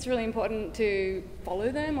spaces, it's really important to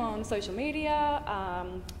follow them on social media,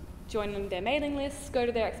 join their mailing lists, go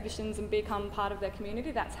to their exhibitions and become part of their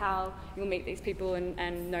community. That's how you'll meet these people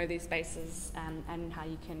and know these spaces and how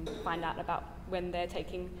you can find out about when they're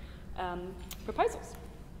taking proposals.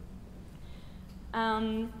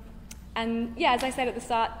 And yeah, as I said at the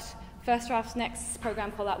start, Firstdraft's next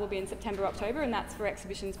program call-out will be in September, October, and that's for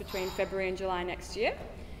exhibitions between February and July next year.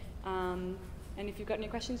 And if you've got any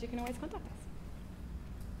questions, you can always contact us.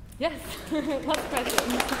 Yes, lots of questions.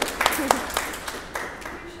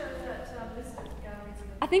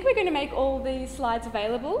 I think we're going to make all these slides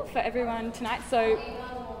available for everyone tonight. So I'll email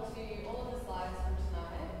them all to you, all of the slides from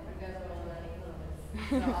tonight. You guys are all learning economists.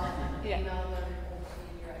 So I'll email them all to you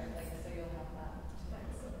directly, so you'll have that.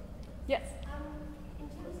 yes. In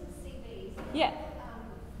terms of CVs, Yeah.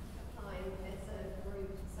 applying as a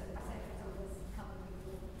group, so say for example there's a couple of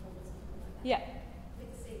people or something like that. Yeah.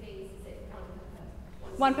 With CVs, is it one per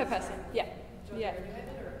person? One per person. Yeah. Yeah.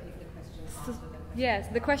 Yes,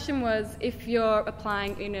 the question was, if you're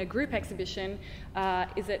applying in a group exhibition,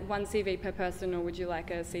 is it one CV per person or would you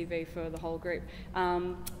like a CV for the whole group?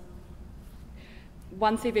 One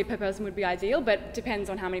CV per person would be ideal, but it depends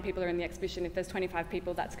on how many people are in the exhibition. If there's 25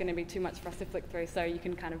 people, that's going to be too much for us to flick through, so you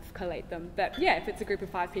can kind of collate them. But yeah, if it's a group of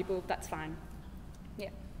 5 people, that's fine. Yeah.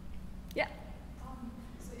 Yeah.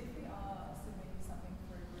 So if we are submitting something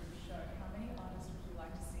for a group show, how many artists would you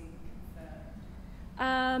like to see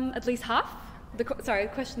confirmed? At least half. Sorry,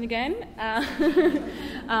 question again.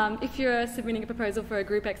 If you're submitting a proposal for a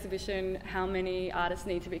group exhibition, how many artists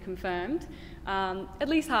need to be confirmed? At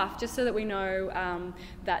least half, just so that we know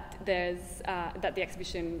that that the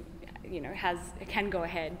exhibition, can go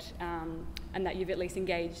ahead, and that you've at least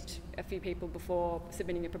engaged a few people before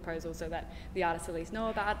submitting a proposal, so that the artists at least know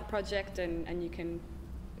about the project and you can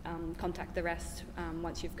contact the rest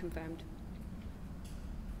once you've confirmed.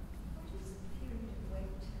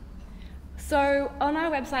 So on our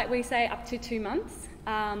website we say up to 2 months.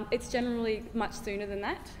 It's generally much sooner than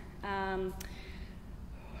that.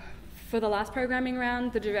 For the last programming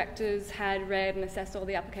round, the directors had read and assessed all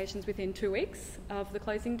the applications within 2 weeks of the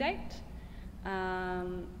closing date,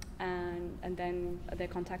 and then they're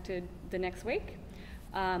contacted the next week.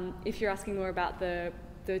 If you're asking more about the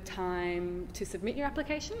time to submit your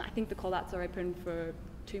application, I think the call-outs are open for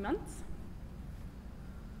 2 months.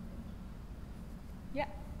 Yeah.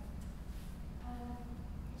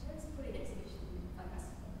 In terms of putting an exhibition, I guess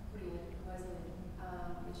putting a proposal in,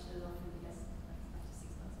 which is often, I guess, up to 6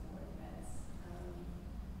 months or more in advance,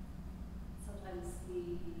 sometimes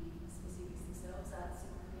the specifics themselves aren't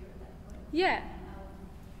super clear at that point. Yeah.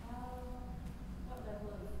 What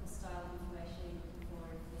level of style information are you looking for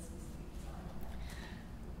in the specific design of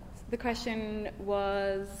that? The question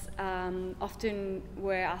was, often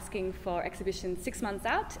we're asking for exhibitions 6 months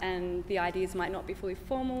out, and the ideas might not be fully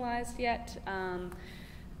formalised yet, and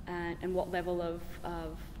what level of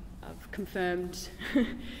confirmed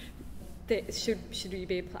should we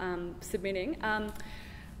be submitting.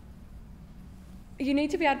 You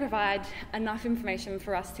need to be able to provide enough information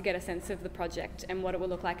for us to get a sense of the project and what it will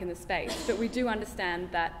look like in the space, but we do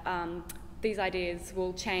understand that these ideas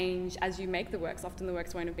will change as you make the works. Often the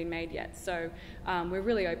works won't have been made yet. So we're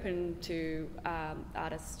really open to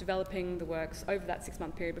artists developing the works over that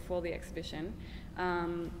 6-month period before the exhibition.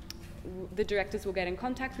 The directors will get in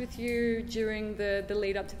contact with you during the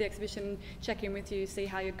lead up to the exhibition, check in with you, see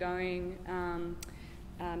how you're going,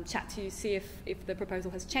 chat to you, see if the proposal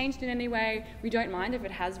has changed in any way. We don't mind if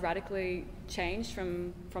it has radically changed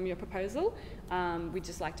from your proposal. We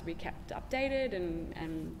just like to be kept updated,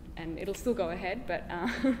 and it'll still go ahead, but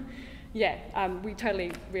we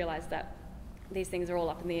totally realise that these things are all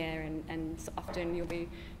up in the air, and often you'll be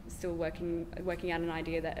still working out an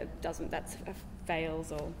idea that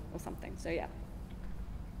fails or something. So yeah.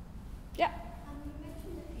 You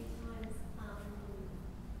mentioned a few times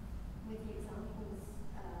with the examples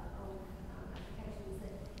of applications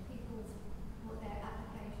that their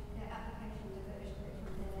application diversion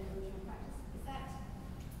from their original practice. Is that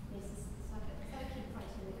a key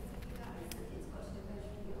criteria for you guys, that it's got to diverge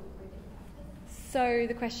from your original practice? So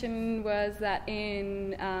the question was that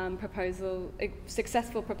in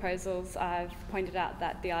successful proposals, I've pointed out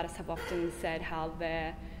that the artists have often said how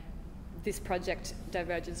this project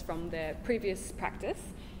diverges from their previous practice.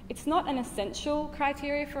 It's not an essential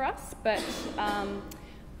criteria for us, but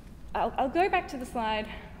I'll go back to the slide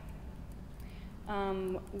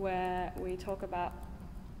where we talk about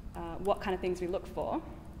what kind of things we look for.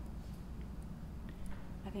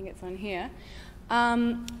 I think it's on here.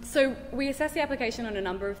 So we assess the application on a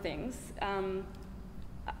number of things,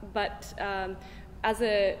 but as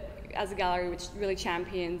a gallery which really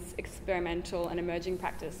champions experimental and emerging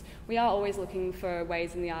practice, we are always looking for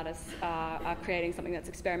ways in the artists are creating something that's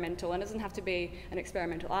experimental, and it doesn't have to be an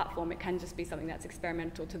experimental art form. It can just be something that's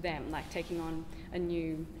experimental to them, like taking on a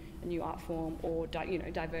new art form or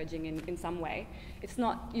diverging in some way. It's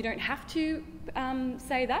not, you don't have to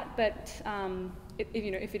say that, but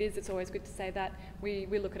if it is, it's always good to say that. We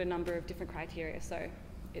look at a number of different criteria, so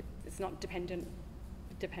it's not dependent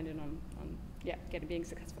on being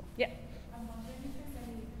successful. Yeah. I'm wondering if there's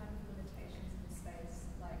any kind of limitations in the space,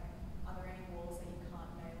 like are there any walls that you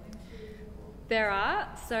can't nail into? There are.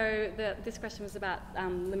 So this question was about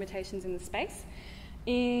limitations in the space.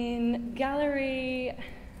 In gallery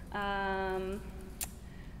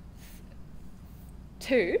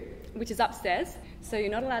 2, which is upstairs, so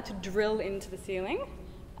you're not allowed to drill into the ceiling.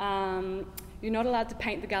 You're not allowed to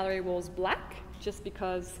paint the gallery walls black, just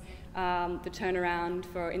because the turnaround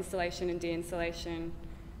for installation and de-installation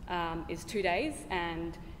is 2 days,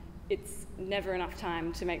 and it's never enough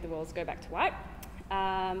time to make the walls go back to white.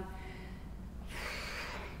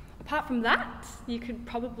 Apart from that, you could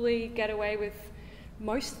probably get away with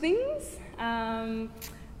most things.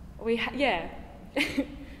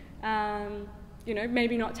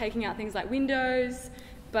 Maybe not taking out things like windows,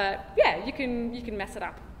 but yeah, you can mess it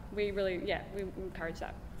up. We encourage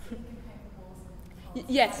that. So you can paint the walls with colours?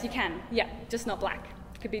 Yes, you can. Yeah, just not black.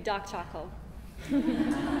 It could be dark charcoal. Are there other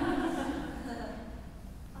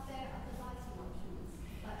lighting options,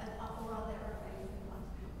 or are there a range of lighting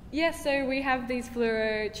options? Yeah, so we have these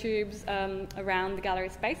fluoro tubes around the gallery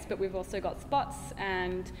space, but we've also got spots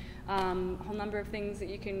and a whole number of things that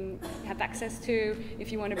you can have access to.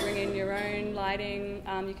 If you want to bring in your own lighting,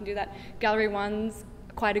 you can do that. Gallery 1's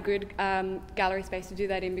quite a good gallery space to do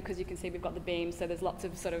that in, because you can see we've got the beams, so there's lots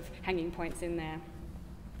of sort of hanging points in there.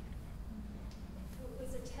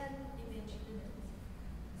 Was it 10 image limit?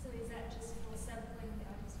 So is that just for sampling the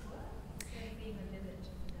artist's work? Is there being a limit?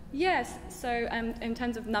 Yes, so in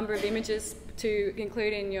terms of number of images to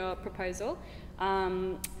include in your proposal,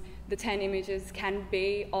 the 10 images can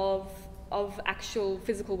be of actual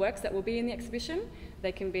physical works that will be in the exhibition.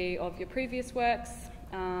 They can be of your previous works,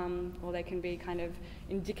 or they can be kind of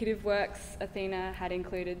indicative works. Athena had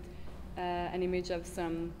included an image of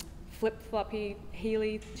some flip-floppy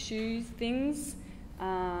heely shoes things,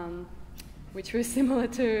 which was similar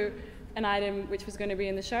to an item which was going to be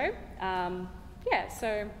in the show. yeah,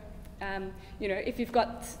 so, you know, if you've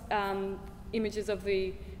got images of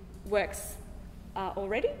the works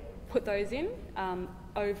already, put those in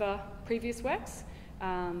over previous works.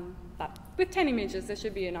 But with 10 images, there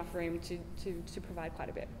should be enough room to provide quite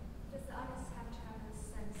a bit. Does the artist have to have a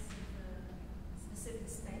sense of a specific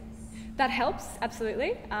space? That helps,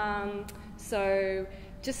 absolutely. So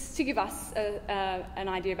just to give us an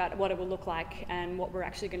idea about what it will look like and what we're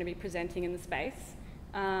actually going to be presenting in the space,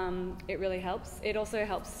 it really helps. It also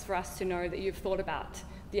helps for us to know that you've thought about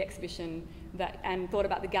the exhibition and thought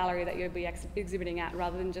about the gallery that you'll be exhibiting at,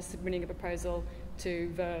 rather than just submitting a proposal to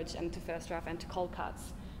Verge and to Firstdraft and to Cold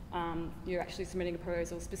Cuts. You're actually submitting a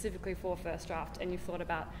proposal specifically for Firstdraft, and you've thought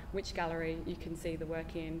about which gallery you can see the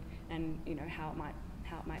work in, and you know how it might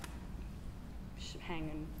hang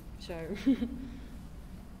and show.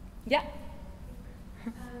 Yeah.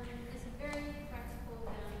 It's a very practical,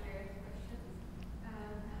 down-to-earth question.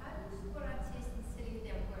 How do you support artists in setting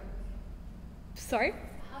their work? Sorry?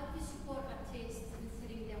 How do you support artists in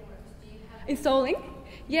setting their work? Do you have Installing?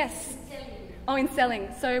 Yes. in selling? Oh, in selling.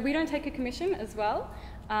 So we don't take a commission as well,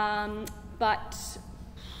 but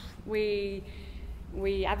we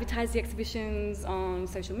advertise the exhibitions on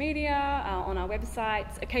social media, on our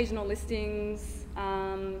websites, occasional listings.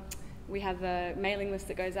 We have a mailing list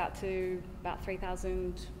that goes out to about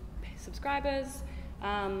 3,000 subscribers.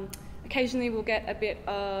 Occasionally we'll get a bit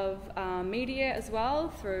of media as well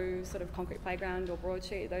through sort of Concrete Playground or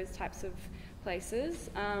Broadsheet, those types of places.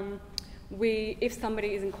 If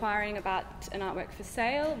somebody is inquiring about an artwork for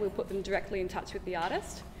sale, we'll put them directly in touch with the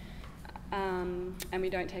artist, and we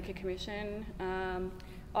don't take a commission.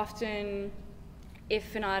 Often,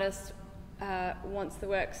 if an artist wants the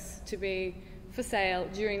works to be for sale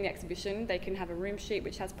during the exhibition, they can have a room sheet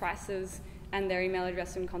which has prices and their email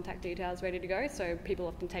address and contact details ready to go, so people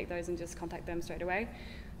often take those and just contact them straight away.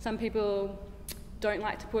 Some people don't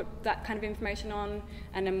like to put that kind of information on,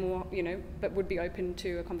 and are more, you know, but would be open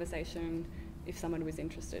to a conversation if someone was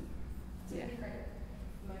interested. It's a really great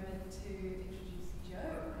moment to introduce Jo.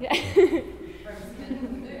 Yeah. From Cement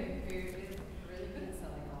Fondu, who is really good at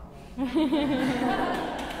selling artwork.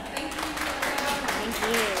 Thank you. Thank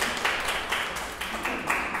you.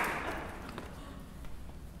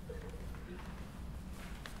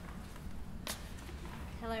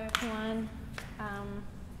 Hello everyone.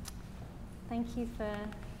 Thank you for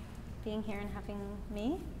being here and having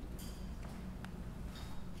me.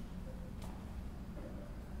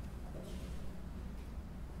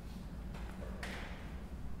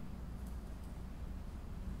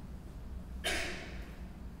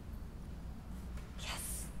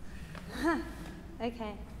 Yes.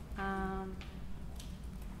 Okay.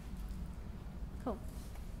 Cool.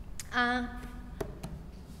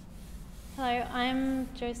 Hello, I'm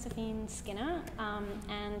Josephine Skinner,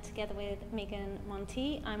 and together with Megan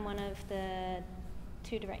Monty, I'm one of the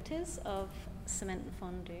 2 directors of Cement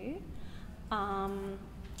Fondu.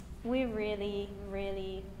 We're really,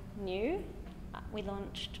 really new. We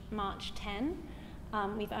launched March 10.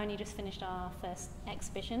 We've only just finished our first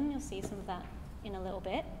exhibition. You'll see some of that in a little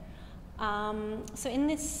bit. So in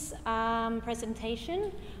this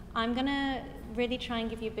presentation, I'm going to really try and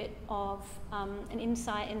give you a bit of an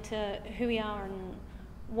insight into who we are and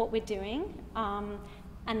what we're doing, and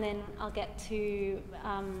then I'll get to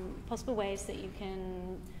possible ways that you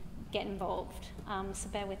can get involved. So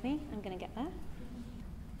bear with me, I'm going to get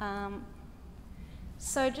there.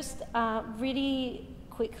 So just really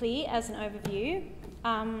quickly as an overview,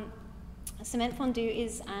 Cement Fondu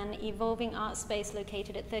is an evolving art space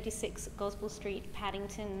located at 36 Gospel Street,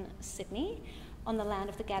 Paddington, Sydney, on the land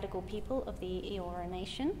of the Gadigal people of the Eora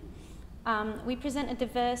Nation. We present a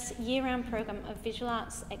diverse year-round program of visual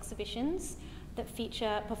arts exhibitions that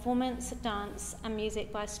feature performance, dance and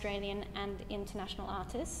music by Australian and international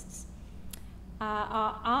artists.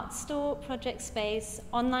 Our art store, project space,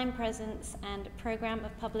 online presence and program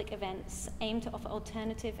of public events aim to offer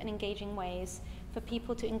alternative and engaging ways for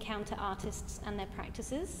people to encounter artists and their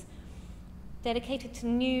practices. Dedicated to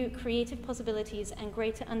new creative possibilities and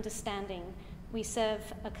greater understanding, we serve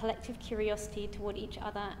a collective curiosity toward each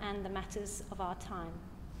other and the matters of our time.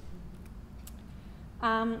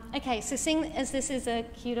 Okay, so seeing as this is a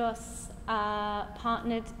Kudos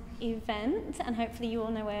partnered event, and hopefully you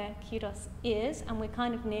all know where Kudos is, and we're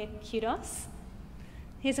kind of near Kudos.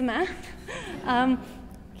 Here's a map.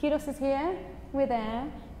 Kudos is here, we're there.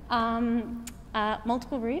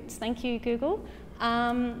 Multiple routes, thank you Google.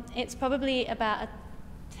 It's probably about a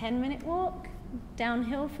 10-minute walk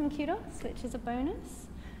downhill from Kudos, which is a bonus.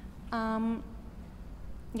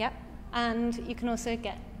 Yep, and you can also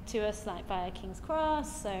get to us like via King's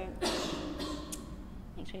Cross, so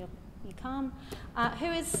make sure you're you come. Who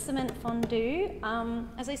is Cement Fondu?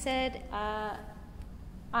 As I said,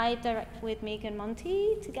 I direct with Megan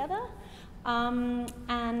Monty together,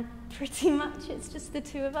 and pretty much it's just the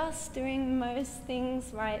two of us doing most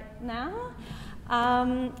things right now.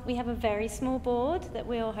 We have a very small board that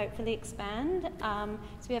we'll hopefully expand.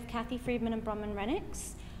 So we have Kathy Friedman and Bronwyn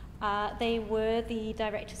Rennicks. They were the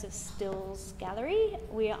directors of Stills Gallery.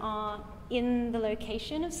 We are in the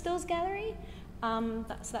location of Stills Gallery, so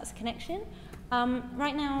that's a connection.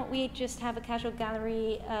 Right now we just have a casual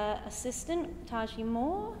gallery assistant, Taji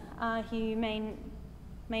Moore, who you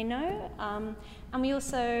may know. And we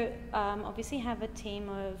also obviously have a team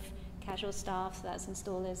of casual staff, so that's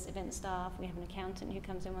installers, event staff. We have an accountant who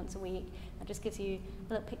comes in once a week. That just gives you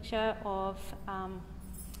a little picture of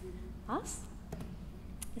us.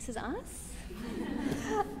 This is us.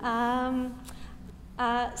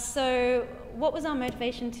 So what was our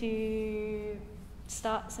motivation to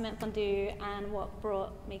start Cement Fondu, and what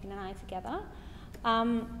brought Megan and I together?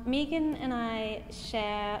 Megan and I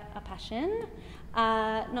share a passion,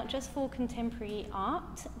 not just for contemporary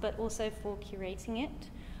art, but also for curating it.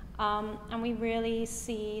 And we really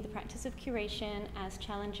see the practice of curation as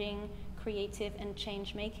challenging, creative, and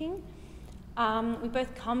change-making. We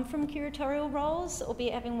both come from curatorial roles,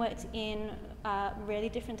 albeit having worked in really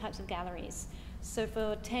different types of galleries. So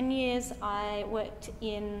for 10 years, I worked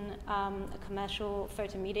in a commercial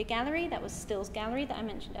photomedia gallery. That was Stills Gallery that I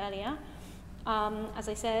mentioned earlier. As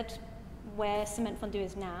I said, where Cement Fondu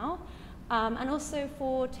is now. And also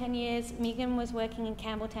for 10 years, Megan was working in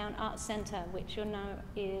Campbelltown Arts Centre, which you'll know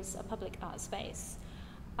is a public art space.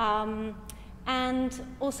 And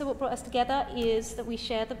also what brought us together is that we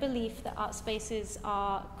share the belief that art spaces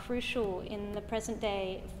are crucial in the present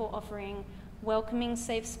day for offering welcoming,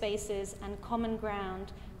 safe spaces and common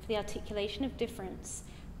ground for the articulation of difference,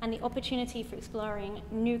 and the opportunity for exploring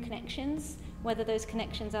new connections, whether those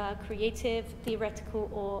connections are creative,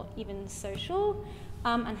 theoretical, or even social,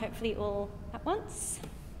 and hopefully all at once.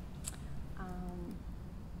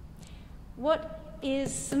 What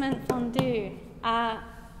is Cement Fondu?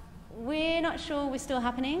 We're not sure, we're still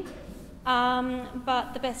happening,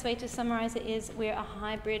 but the best way to summarize it is we're a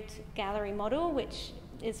hybrid gallery model, which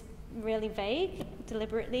is really vague,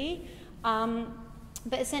 deliberately,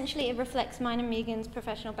 but essentially it reflects mine and Megan's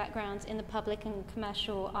professional backgrounds in the public and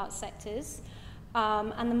commercial art sectors,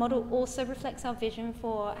 and the model also reflects our vision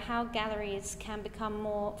for how galleries can become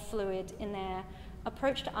more fluid in their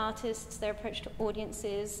approach to artists, their approach to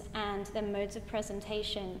audiences, and their modes of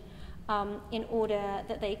presentation, in order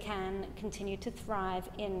that they can continue to thrive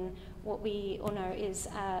in what we all know is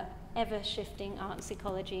ever-shifting arts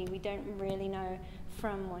ecology. We don't really know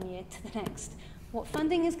from one year to the next what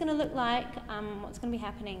funding is going to look like, what's going to be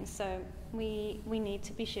happening. So we need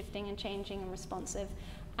to be shifting and changing and responsive,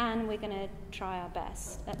 and we're going to try our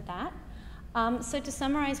best at that. So to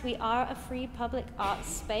summarize, we are a free public art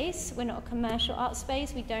space. We're not a commercial art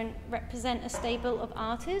space. We don't represent a stable of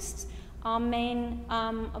artists. Our main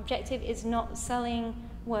objective is not selling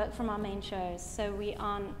work from our main shows. So we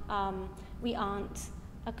aren't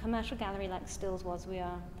a commercial gallery like Stills was. We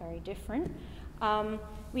are very different.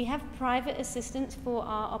 We have private assistance for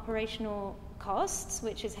our operational costs,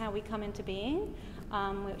 which is how we come into being,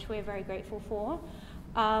 which we're very grateful for.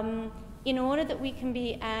 In order that we can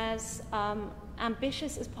be as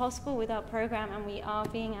ambitious as possible with our program, and we are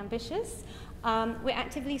being ambitious, we're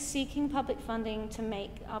actively seeking public funding to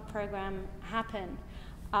make our program happen.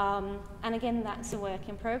 And again, that's a work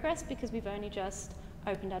in progress because we've only just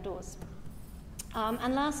opened our doors.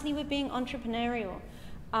 And lastly, we're being entrepreneurial.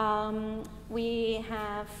 We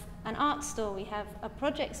have an art store, we have a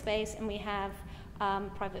project space, and we have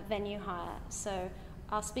private venue hire. So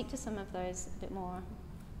I'll speak to some of those a bit more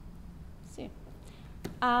soon.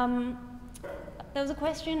 There was a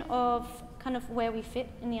question of kind of where we fit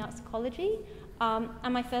in the arts ecology,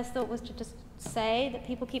 and my first thought was to just say that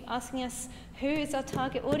people keep asking us who is our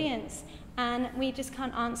target audience, and we just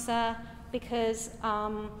can't answer because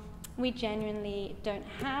we genuinely don't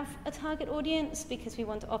have a target audience because we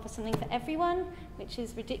want to offer something for everyone, which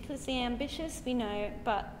is ridiculously ambitious, we know,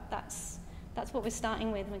 but that's what we're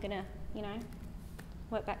starting with. We're going to,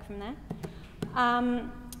 work back from there.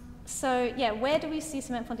 So yeah, where do we see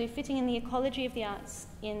Cement Fondu fitting in the ecology of the arts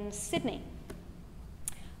in Sydney?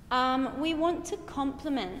 We want to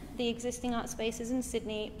complement the existing art spaces in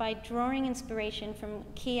Sydney by drawing inspiration from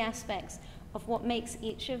key aspects of what makes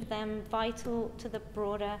each of them vital to the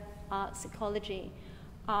broader arts ecology.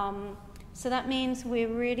 So that means we're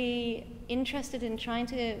really interested in trying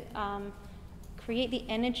to create the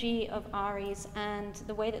energy of ARIs and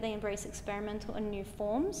the way that they embrace experimental and new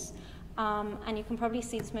forms. And you can probably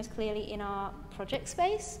see this most clearly in our project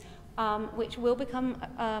space, which will become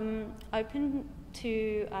open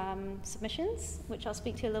to submissions, which I'll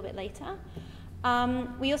speak to a little bit later.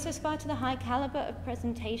 We also aspire to the high caliber of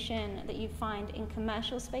presentation that you find in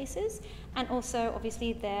commercial spaces, and also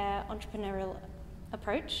obviously their entrepreneurial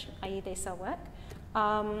approach, i.e. they sell work.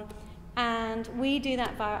 And we do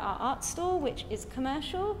that via our art store, which is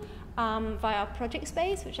commercial, via our project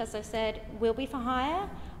space, which, as I said, will be for hire.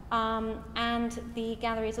 And the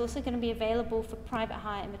gallery is also going to be available for private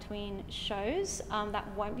hire in between shows. That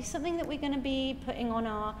won't be something that we're going to be putting on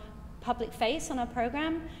our public face on our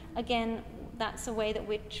program. Again, that's a way that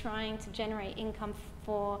we're trying to generate income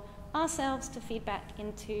for ourselves to feed back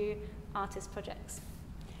into artist projects.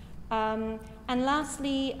 And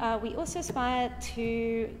lastly, we also aspire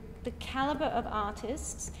to the caliber of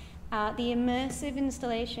artists, the immersive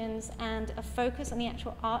installations, and a focus on the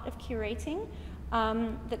actual art of curating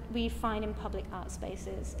that we find in public art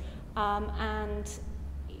spaces. And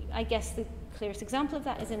I guess the clearest example of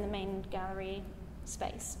that is in the main gallery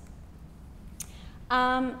space.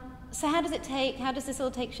 So how does this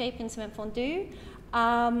all take shape in Cement Fondu?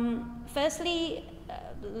 Firstly,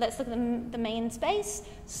 let's look at the main space.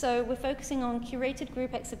 So we're focusing on curated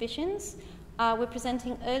group exhibitions. We're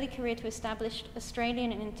presenting early career to established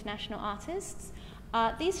Australian and international artists.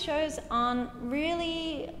 These shows aren't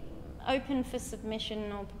really open for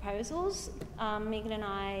submission or proposals. Megan and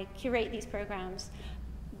I curate these programs.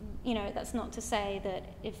 You know, that's not to say that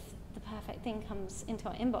if the perfect thing comes into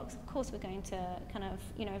our inbox, of course we're going to kind of,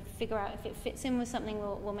 you know, figure out if it fits in with something,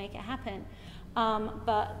 we'll make it happen.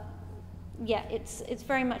 But yeah, it's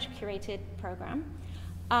very much a curated program.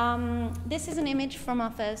 This is an image from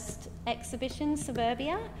our first exhibition,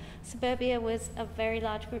 Suburbia. Suburbia was a very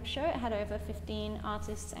large group show. It had over 15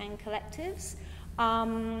 artists and collectives.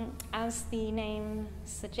 As the name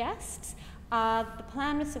suggests, the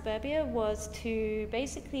plan with Suburbia was to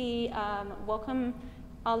basically welcome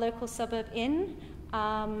our local suburb in,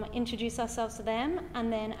 introduce ourselves to them,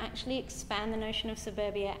 and then actually expand the notion of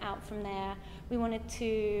Suburbia out from there. We wanted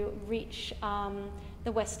to reach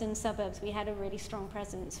the western suburbs. We had a really strong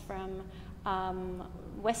presence from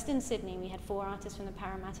Western Sydney. We had 4 artists from the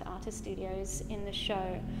Parramatta Artist Studios in the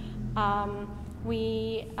show.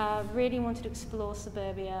 We really wanted to explore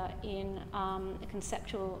Suburbia in a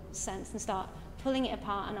conceptual sense and start pulling it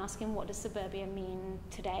apart and asking, what does Suburbia mean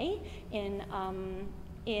today in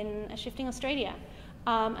a shifting Australia?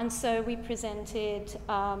 And so we presented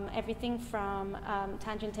everything from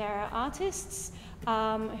Tangentera artists who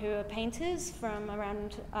are painters from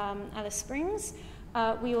around Alice Springs.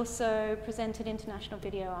 We also presented international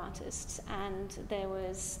video artists, and there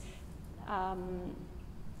was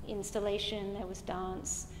installation, there was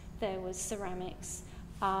dance, there was ceramics,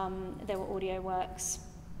 there were audio works.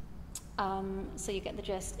 So you get the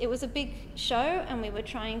gist. It was a big show, and we were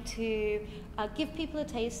trying to give people a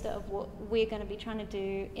taste of what we're going to be trying to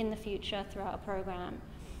do in the future throughout our program.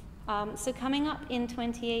 So coming up in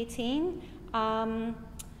 2018, not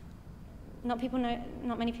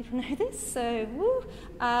many people know this, so woo.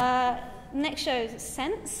 Next show is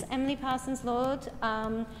Sense, Emily Parsons-Lord,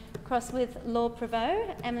 crossed with Laure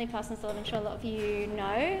Prevost. Emily Parsons-Lord, I'm sure a lot of you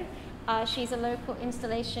know. She's a local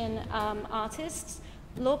installation artist.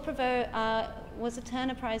 Laure Prevost was a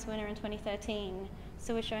Turner Prize winner in 2013,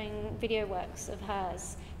 so we're showing video works of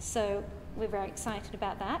hers. So we're very excited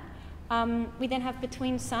about that. We then have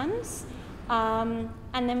Between Suns, and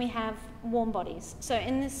then we have Warm Bodies. So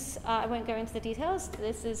in this, I won't go into the details.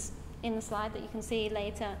 This is in the slide that you can see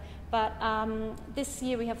later. But this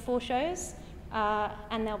year we have 4 shows,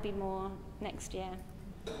 and there'll be more next year.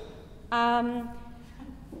 How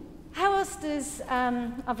else does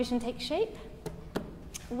our vision take shape?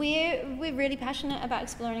 We're really passionate about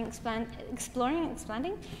exploring and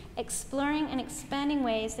expanding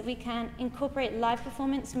ways that we can incorporate live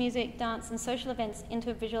performance, music, dance, and social events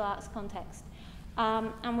into a visual arts context.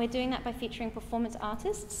 And we're doing that by featuring performance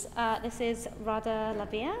artists. This is Radha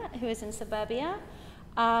Labia, who is in Suburbia.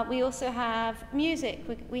 We also have music.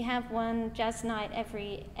 We have one jazz night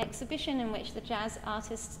every exhibition in which the jazz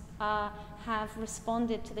artists have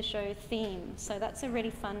responded to the show theme. So that's a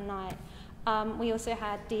really fun night. We also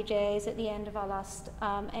had DJs at the end of our last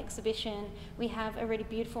exhibition. We have a really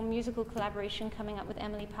beautiful musical collaboration coming up with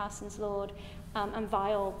Emily Parsons-Lord and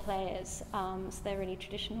viol players. So they're really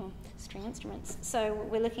traditional string instruments. So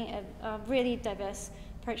we're looking at a really diverse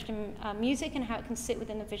approach to music and how it can sit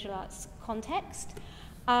within the visual arts context.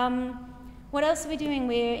 What else are we doing?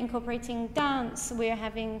 We're incorporating dance. We're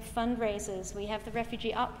having fundraisers. We have the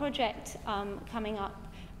Refugee Art Project coming up.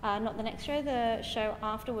 not the next show, the show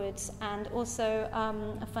afterwards, and also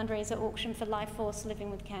a fundraiser auction for Life Force Living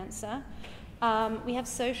with Cancer. We have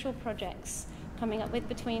social projects coming up with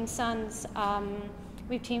Between Suns.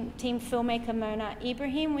 We've teamed filmmaker Mona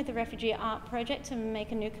Ibrahim with the Refugee Art Project to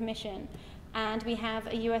make a new commission. And we have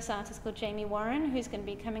a US artist called Jamie Warren who's going to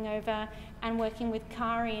be coming over and working with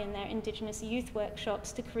Kari in their Indigenous youth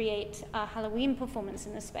workshops to create a Halloween performance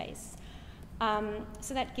in the space.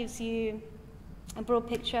 So that gives you a broad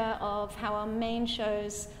picture of how our main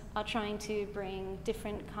shows are trying to bring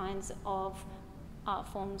different kinds of art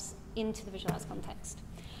forms into the visual arts context.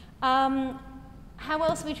 How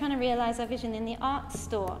else are we trying to realize our vision in the art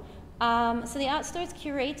store? So the art store is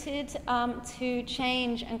curated to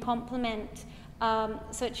change and complement,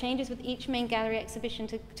 so it changes with each main gallery exhibition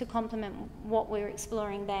to complement what we're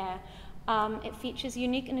exploring there. It features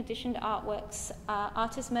unique and editioned artworks,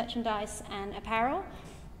 artist merchandise and apparel.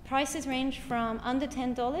 Prices range from under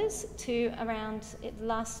 $10 to around the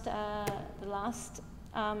last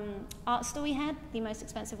art store we had, the most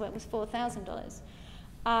expensive work was $4,000.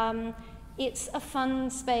 It's a fun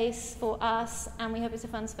space for us, and we hope it's a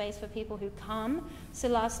fun space for people who come. So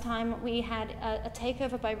last time we had a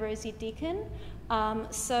takeover by Rosie Deacon.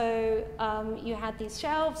 You had these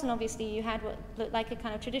shelves, and obviously you had what looked like a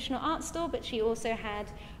kind of traditional art store, but she also had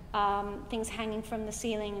things hanging from the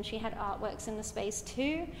ceiling, and she had artworks in the space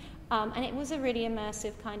too. And it was a really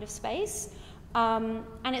immersive kind of space. And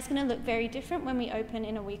it's going to look very different when we open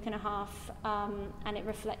in a week and a half, and it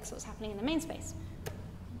reflects what's happening in the main space.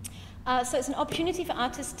 So it's an opportunity for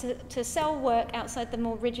artists to sell work outside the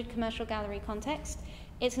more rigid commercial gallery context.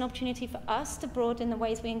 It's an opportunity for us to broaden the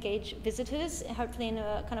ways we engage visitors, hopefully in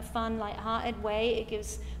a kind of fun, light-hearted way. It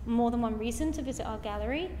gives more than one reason to visit our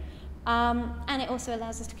gallery. And it also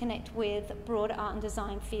allows us to connect with broader art and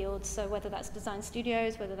design fields, so whether that's design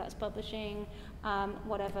studios, whether that's publishing,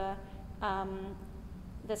 whatever.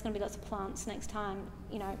 There's going to be lots of plants next time,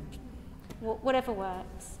 you know, whatever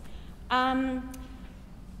works.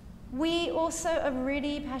 We also are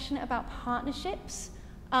really passionate about partnerships.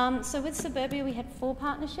 So with Suburbia, we had 4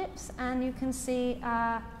 partnerships, and you can see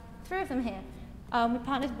 3 of them here. We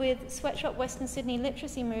partnered with Sweatshop Western Sydney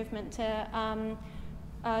Literacy Movement to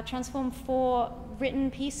transform 4 written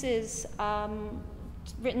pieces,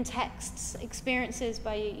 written texts, experiences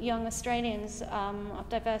by young Australians of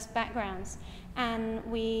diverse backgrounds. And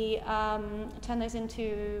we turned those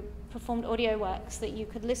into performed audio works that you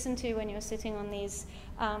could listen to when you're sitting on these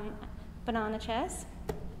banana chairs.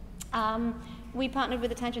 We partnered with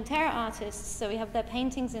the Tangentera artists, so we have their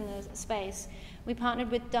paintings in the space. We partnered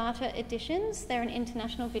with Data Editions. They're an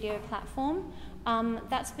international video platform.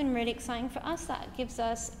 That's been really exciting for us. That gives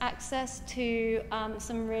us access to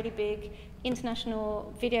some really big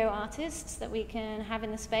international video artists that we can have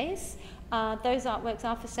in the space. Those artworks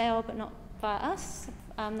are for sale, but not via us.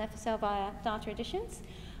 They're for sale via Data Editions.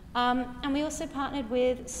 And we also partnered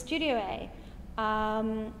with Studio A.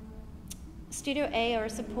 Studio A are a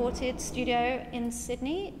supported studio in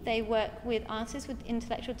Sydney. They work with artists with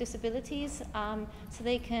intellectual disabilities, so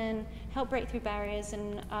they can help break through barriers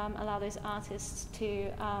and allow those artists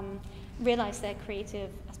to realize their creative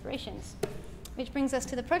aspirations. Which brings us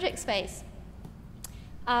to the project space.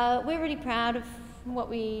 We're really proud of what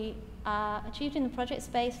we achieved in the project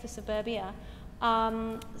space for Suburbia.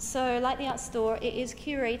 So like the art store, it is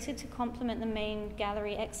curated to complement the main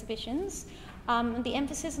gallery exhibitions. The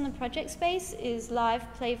emphasis on the project space is live,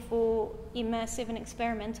 playful, immersive and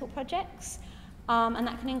experimental projects. And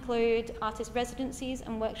that can include artist residencies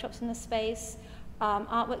and workshops in the space,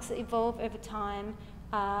 artworks that evolve over time,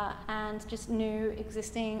 and just new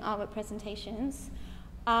existing artwork presentations.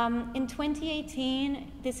 In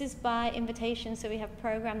 2018, this is by invitation, so we have a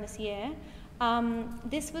program this year.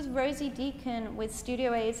 This was Rosie Deacon with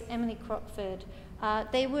Studio A's Emily Crockford.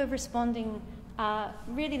 They were responding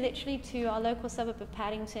really literally to our local suburb of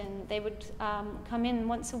Paddington. They would come in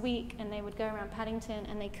once a week and they would go around Paddington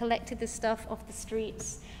and they collected this stuff off the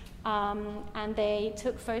streets, and they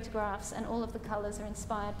took photographs, and all of the colours are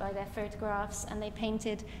inspired by their photographs, and they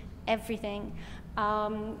painted everything.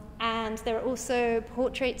 And there are also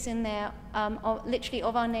portraits in there literally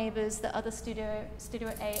of our neighbours that other Studio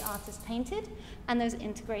A artists painted, and those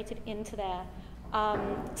integrated into there.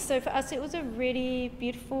 So for us, it was a really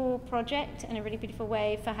beautiful project and a really beautiful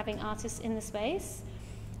way for having artists in the space.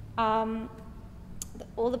 All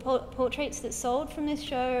the portraits that sold from this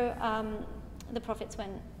show, the profits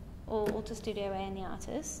went all to Studio A and the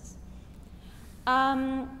artists.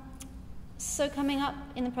 So coming up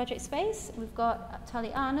in the project space, we've got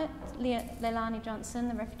Tali Arnott, Leilani Johnson,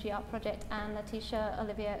 the Refugee Art Project, and Letitia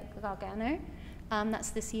Olivia Gargano. That's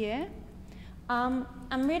this year.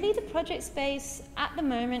 And really the project space at the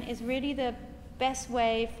moment is really the best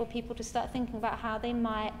way for people to start thinking about how they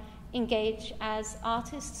might engage as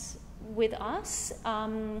artists with us,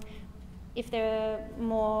 if they're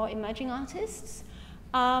more emerging artists.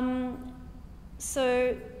 So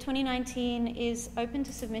 2019 is open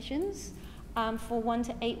to submissions for 1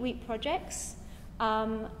 to 8 week projects.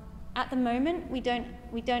 At the moment, we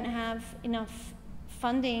don't have enough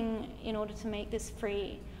funding in order to make this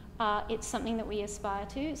free. It's something that we aspire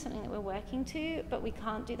to, something that we're working to, but we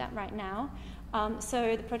can't do that right now.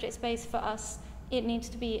 So the project space for us, it needs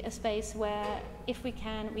to be a space where, if we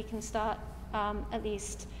can start at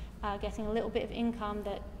least getting a little bit of income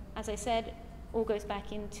that, as I said, all goes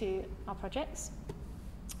back into our projects.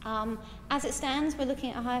 As it stands, we're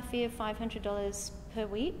looking at a higher fee of $500 per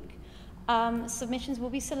week. Submissions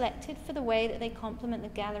will be selected for the way that they complement the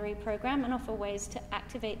gallery program and offer ways to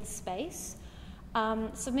activate the space.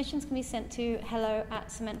 Submissions can be sent to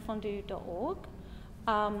hello@cementfondu.org.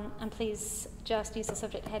 And please just use the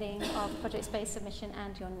subject heading of project space submission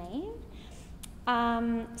and your name.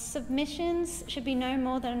 Submissions should be no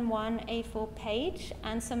more than 1 A4 page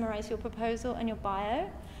and summarize your proposal and your bio.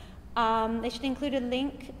 They should include a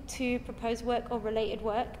link to proposed work or related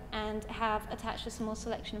work and have attached a small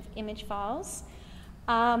selection of image files.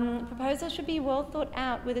 Proposals should be well thought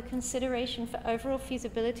out with a consideration for overall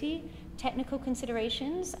feasibility, technical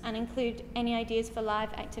considerations, and include any ideas for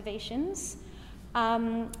live activations.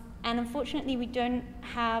 And unfortunately, we don't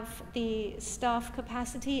have the staff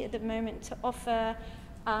capacity at the moment to offer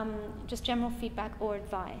just general feedback or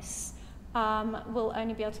advice. We'll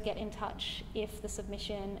only be able to get in touch if the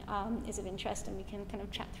submission is of interest and we can kind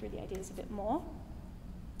of chat through the ideas a bit more.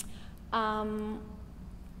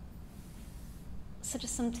 So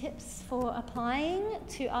just some tips for applying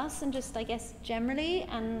to us and just, I guess, generally.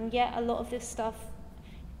 And yeah, a lot of this stuff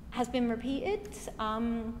has been repeated.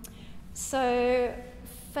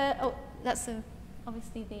 That's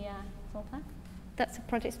obviously the floor plan. That's a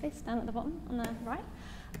project space down at the bottom on the right.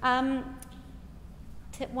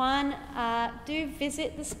 Tip 1, do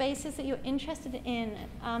visit the spaces that you're interested in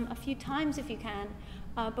a few times if you can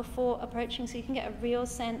before approaching, so you can get a real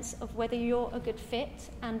sense of whether you're a good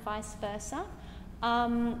fit and vice versa.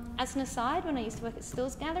 As an aside, when I used to work at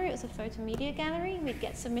Stills Gallery, it was a photo media gallery. We'd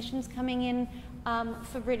get submissions coming in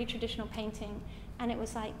for really traditional painting, and it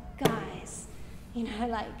was like, guys, you know,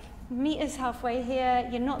 like, meet us halfway here.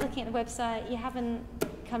 You're not looking at the website. You haven't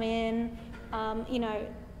come in. You know,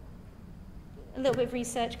 a little bit of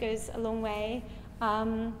research goes a long way.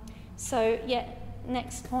 So yeah,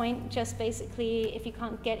 next point, just basically, if you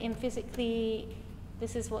can't get in physically,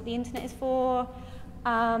 this is what the internet is for.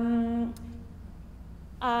 Kind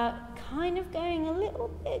of going a little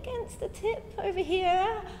bit against the tip over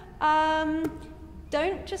here.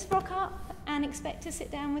 Don't just rock up and expect to sit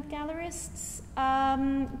down with gallerists,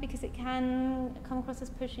 because it can come across as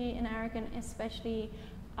pushy and arrogant, especially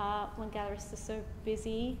when gallerists are so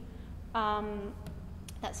busy.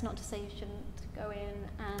 That's not to say you shouldn't go in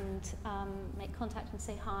and make contact and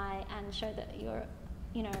say hi and show that you're,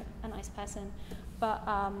 you know, a nice person. But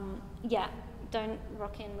yeah, don't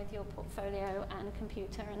rock in with your portfolio and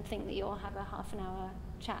computer and think that you'll have a half an hour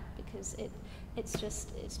chat, because it's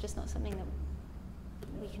just not something that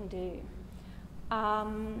we can do.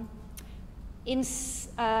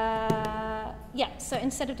 So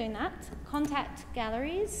instead of doing that, contact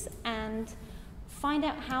galleries and find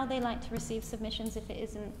out how they like to receive submissions if it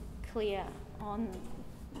isn't clear on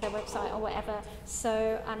their website or whatever.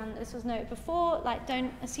 So, and this was noted before, like,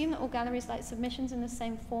 don't assume that all galleries like submissions in the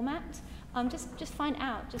same format. Just find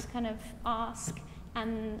out, just kind of ask,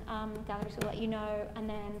 and galleries will let you know. And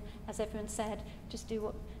then, as everyone said, just do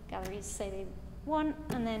what galleries say they want,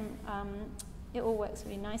 and then it all works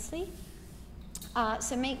really nicely.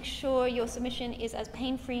 So make sure your submission is as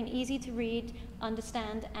pain-free and easy to read,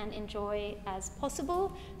 understand, and enjoy as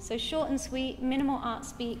possible. So short and sweet, minimal art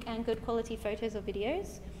speak, and good quality photos or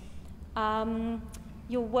videos.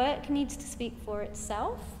 Your work needs to speak for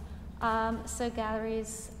itself. So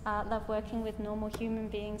galleries love working with normal human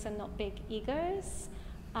beings and not big egos.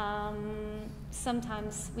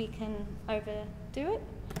 Sometimes we can overdo it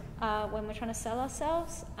when we're trying to sell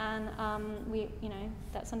ourselves, and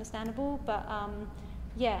that's understandable, but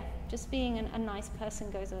yeah, just being a nice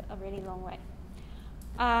person goes a really long way.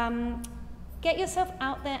 Get yourself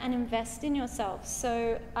out there and invest in yourself.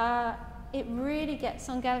 So it really gets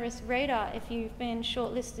on gallerists' radar if you've been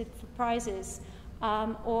shortlisted for prizes,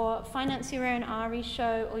 or finance your own RE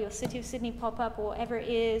show or your City of Sydney pop-up or whatever it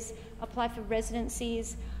is, apply for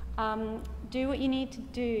residencies. Do what you need to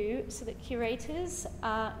do so that curators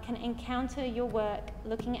can encounter your work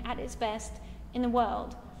looking at its best, in the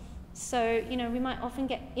world. So, you know, we might often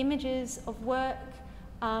get images of work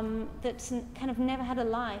that's kind of never had a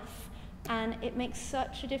life, and it makes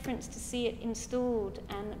such a difference to see it installed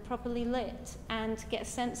and properly lit, and to get a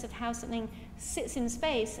sense of how something sits in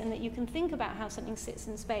space, and that you can think about how something sits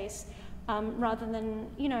in space, rather than,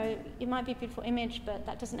 you know, it might be a beautiful image, but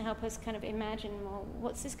that doesn't help us kind of imagine, well,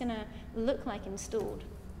 what's this going to look like installed?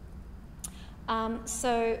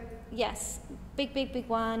 So yes, big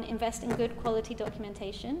one, invest in good quality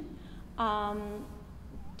documentation.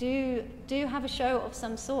 Do have a show of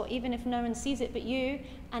some sort, even if no one sees it but you,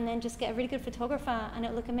 and then just get a really good photographer and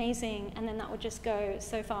it'll look amazing, and then that would just go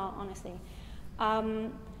so far, honestly.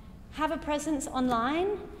 Have a presence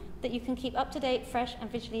online that you can keep up to date, fresh and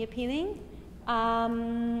visually appealing.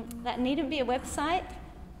 That needn't be a website.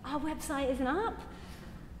 Our website isn't up,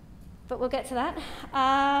 but we'll get to that.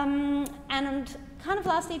 And kind of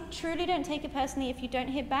lastly, truly don't take it personally if you don't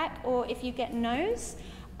hear back or if you get no's,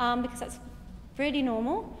 because that's really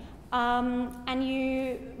normal. And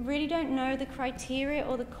you really don't know the criteria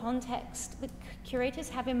or the context that curators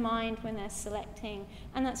have in mind when they're selecting.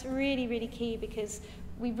 And that's really, really key, because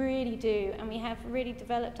we really do, and we have really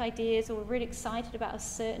developed ideas, or we're really excited about a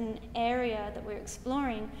certain area that we're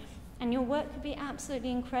exploring, and your work could be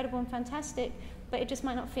absolutely incredible and fantastic, but it just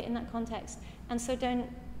might not fit in that context. And so don't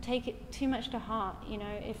take it too much to heart, you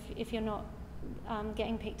know, if you're not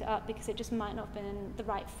getting picked up, because it just might not have been the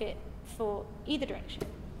right fit for either direction.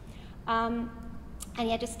 And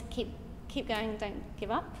yeah, just keep going, don't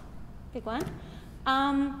give up. Big one.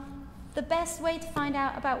 The best way to find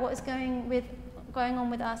out about what is going on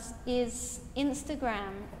with us is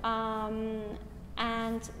Instagram,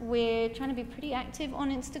 and we're trying to be pretty active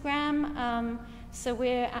on Instagram. So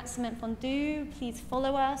we're at Cement Fondu. Please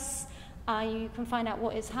follow us. You can find out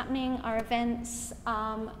what is happening, our events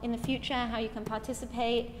in the future, how you can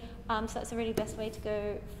participate. So that's the really best way to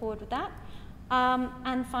go forward with that.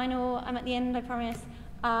 And final, I'm at the end, I promise,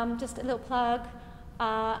 just a little plug.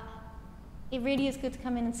 It really is good to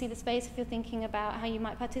come in and see the space if you're thinking about how you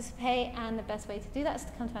might participate, and the best way to do that is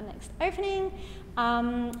to come to our next opening.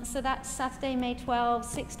 So that's Saturday, May 12,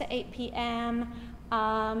 6 to 8 p.m.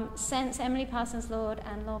 Sense, Emily Parsons-Lord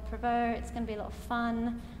and Laura Prevost. It's going to be a lot of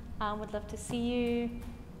fun. Would love to see you.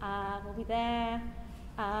 We'll be there.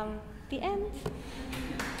 The end.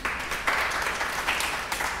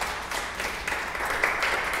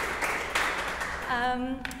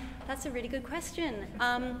 That's a really good question.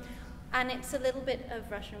 And it's a little bit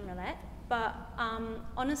of Russian roulette, but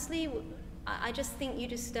honestly, I just think you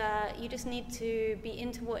just need to be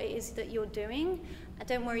into what it is that you're doing.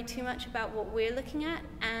 Don't worry too much about what we're looking at,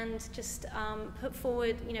 and just put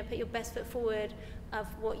forward, you know, put your best foot forward of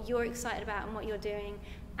what you're excited about and what you're doing.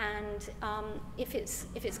 And if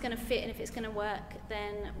it's going to fit and if it's going to work,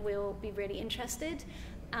 then we'll be really interested.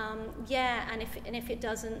 Yeah, and if it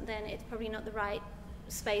doesn't, then it's probably not the right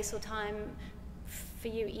space or time for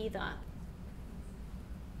you either.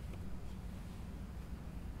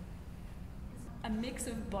 A mix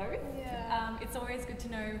of both. Yeah. It's always good to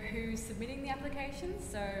know who's submitting the application,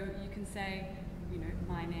 so you can say, you know,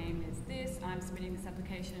 my name is this, I'm submitting this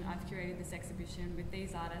application, I've curated this exhibition with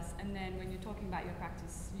these artists, and then when you're talking about your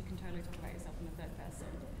practice, you can totally talk about yourself in the third person.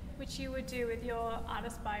 Which you would do with your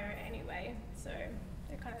artist bio anyway, so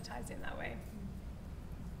it kind of ties in that way.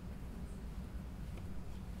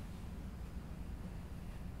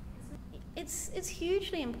 It's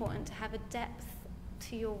hugely important to have a depth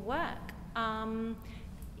to your work.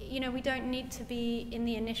 You know, we don't need to be in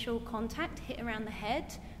the initial contact, hit around the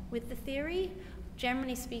head with the theory.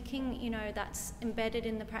 Generally speaking, you know, that's embedded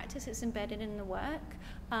in the practice, it's embedded in the work.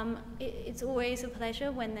 It's always a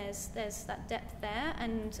pleasure when there's that depth there,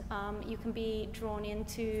 and you can be drawn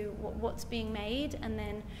into what's being made, and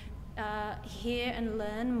then hear and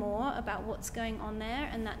learn more about what's going on there,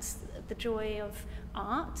 and that's the joy of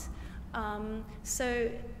art.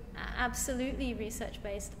 So absolutely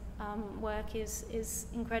research-based work is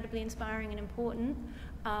incredibly inspiring and important.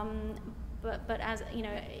 But as you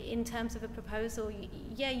know, in terms of a proposal,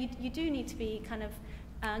 you do need to be kind of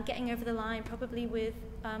getting over the line, probably with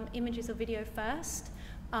images or video first,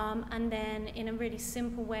 and then in a really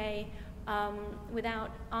simple way,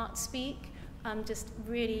 without art speak, just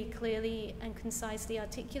really clearly and concisely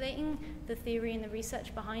articulating the theory and the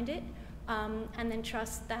research behind it, and then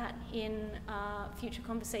trust that in future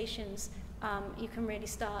conversations you can really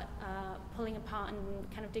start pulling apart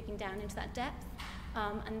and kind of digging down into that depth.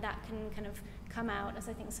 And that can kind of come out, as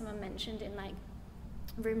I think someone mentioned, in like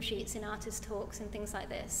room sheets in artist talks and things like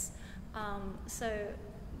this. So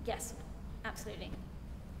yes, absolutely.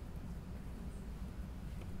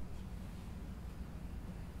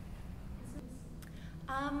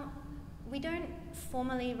 We don't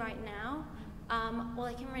formally right now. All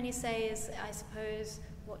I can really say is, I suppose,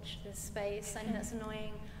 watch this space. I know that's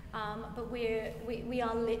annoying, but we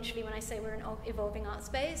are literally, when I say we're an evolving art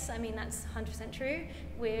space, I mean that's 100% true.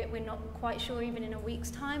 We're not quite sure even in a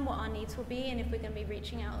week's time what our needs will be and if we're going to be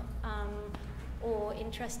reaching out or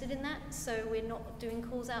interested in that. So we're not doing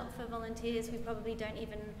calls out for volunteers. We probably don't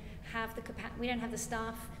even have the we don't have the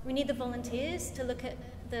staff. We need the volunteers to look at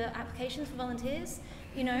the applications for volunteers,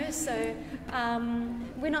 you know, so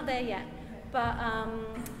we're not there yet. But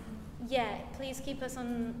yeah, please keep us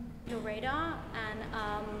on your radar, and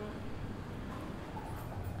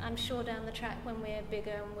I'm sure down the track when we're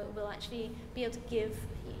bigger and we'll actually be able to give,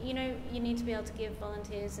 you know, you need to be able to give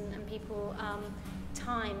volunteers and people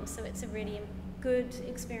time, so it's a really good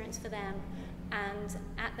experience for them. And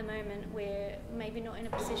at the moment we're maybe not in a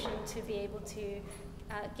position to be able to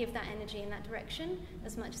give that energy in that direction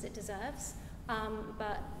as much as it deserves,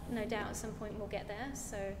 but no doubt at some point we'll get there,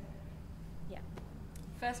 so yeah.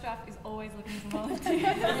 Firstdraft is always looking for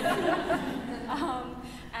volunteers.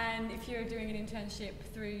 And if you're doing an internship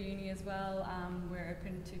through uni as well, we're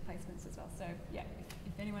open to placements as well. So yeah,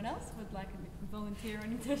 if anyone else would like a volunteer or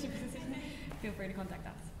an internship position, feel free to contact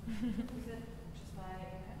us.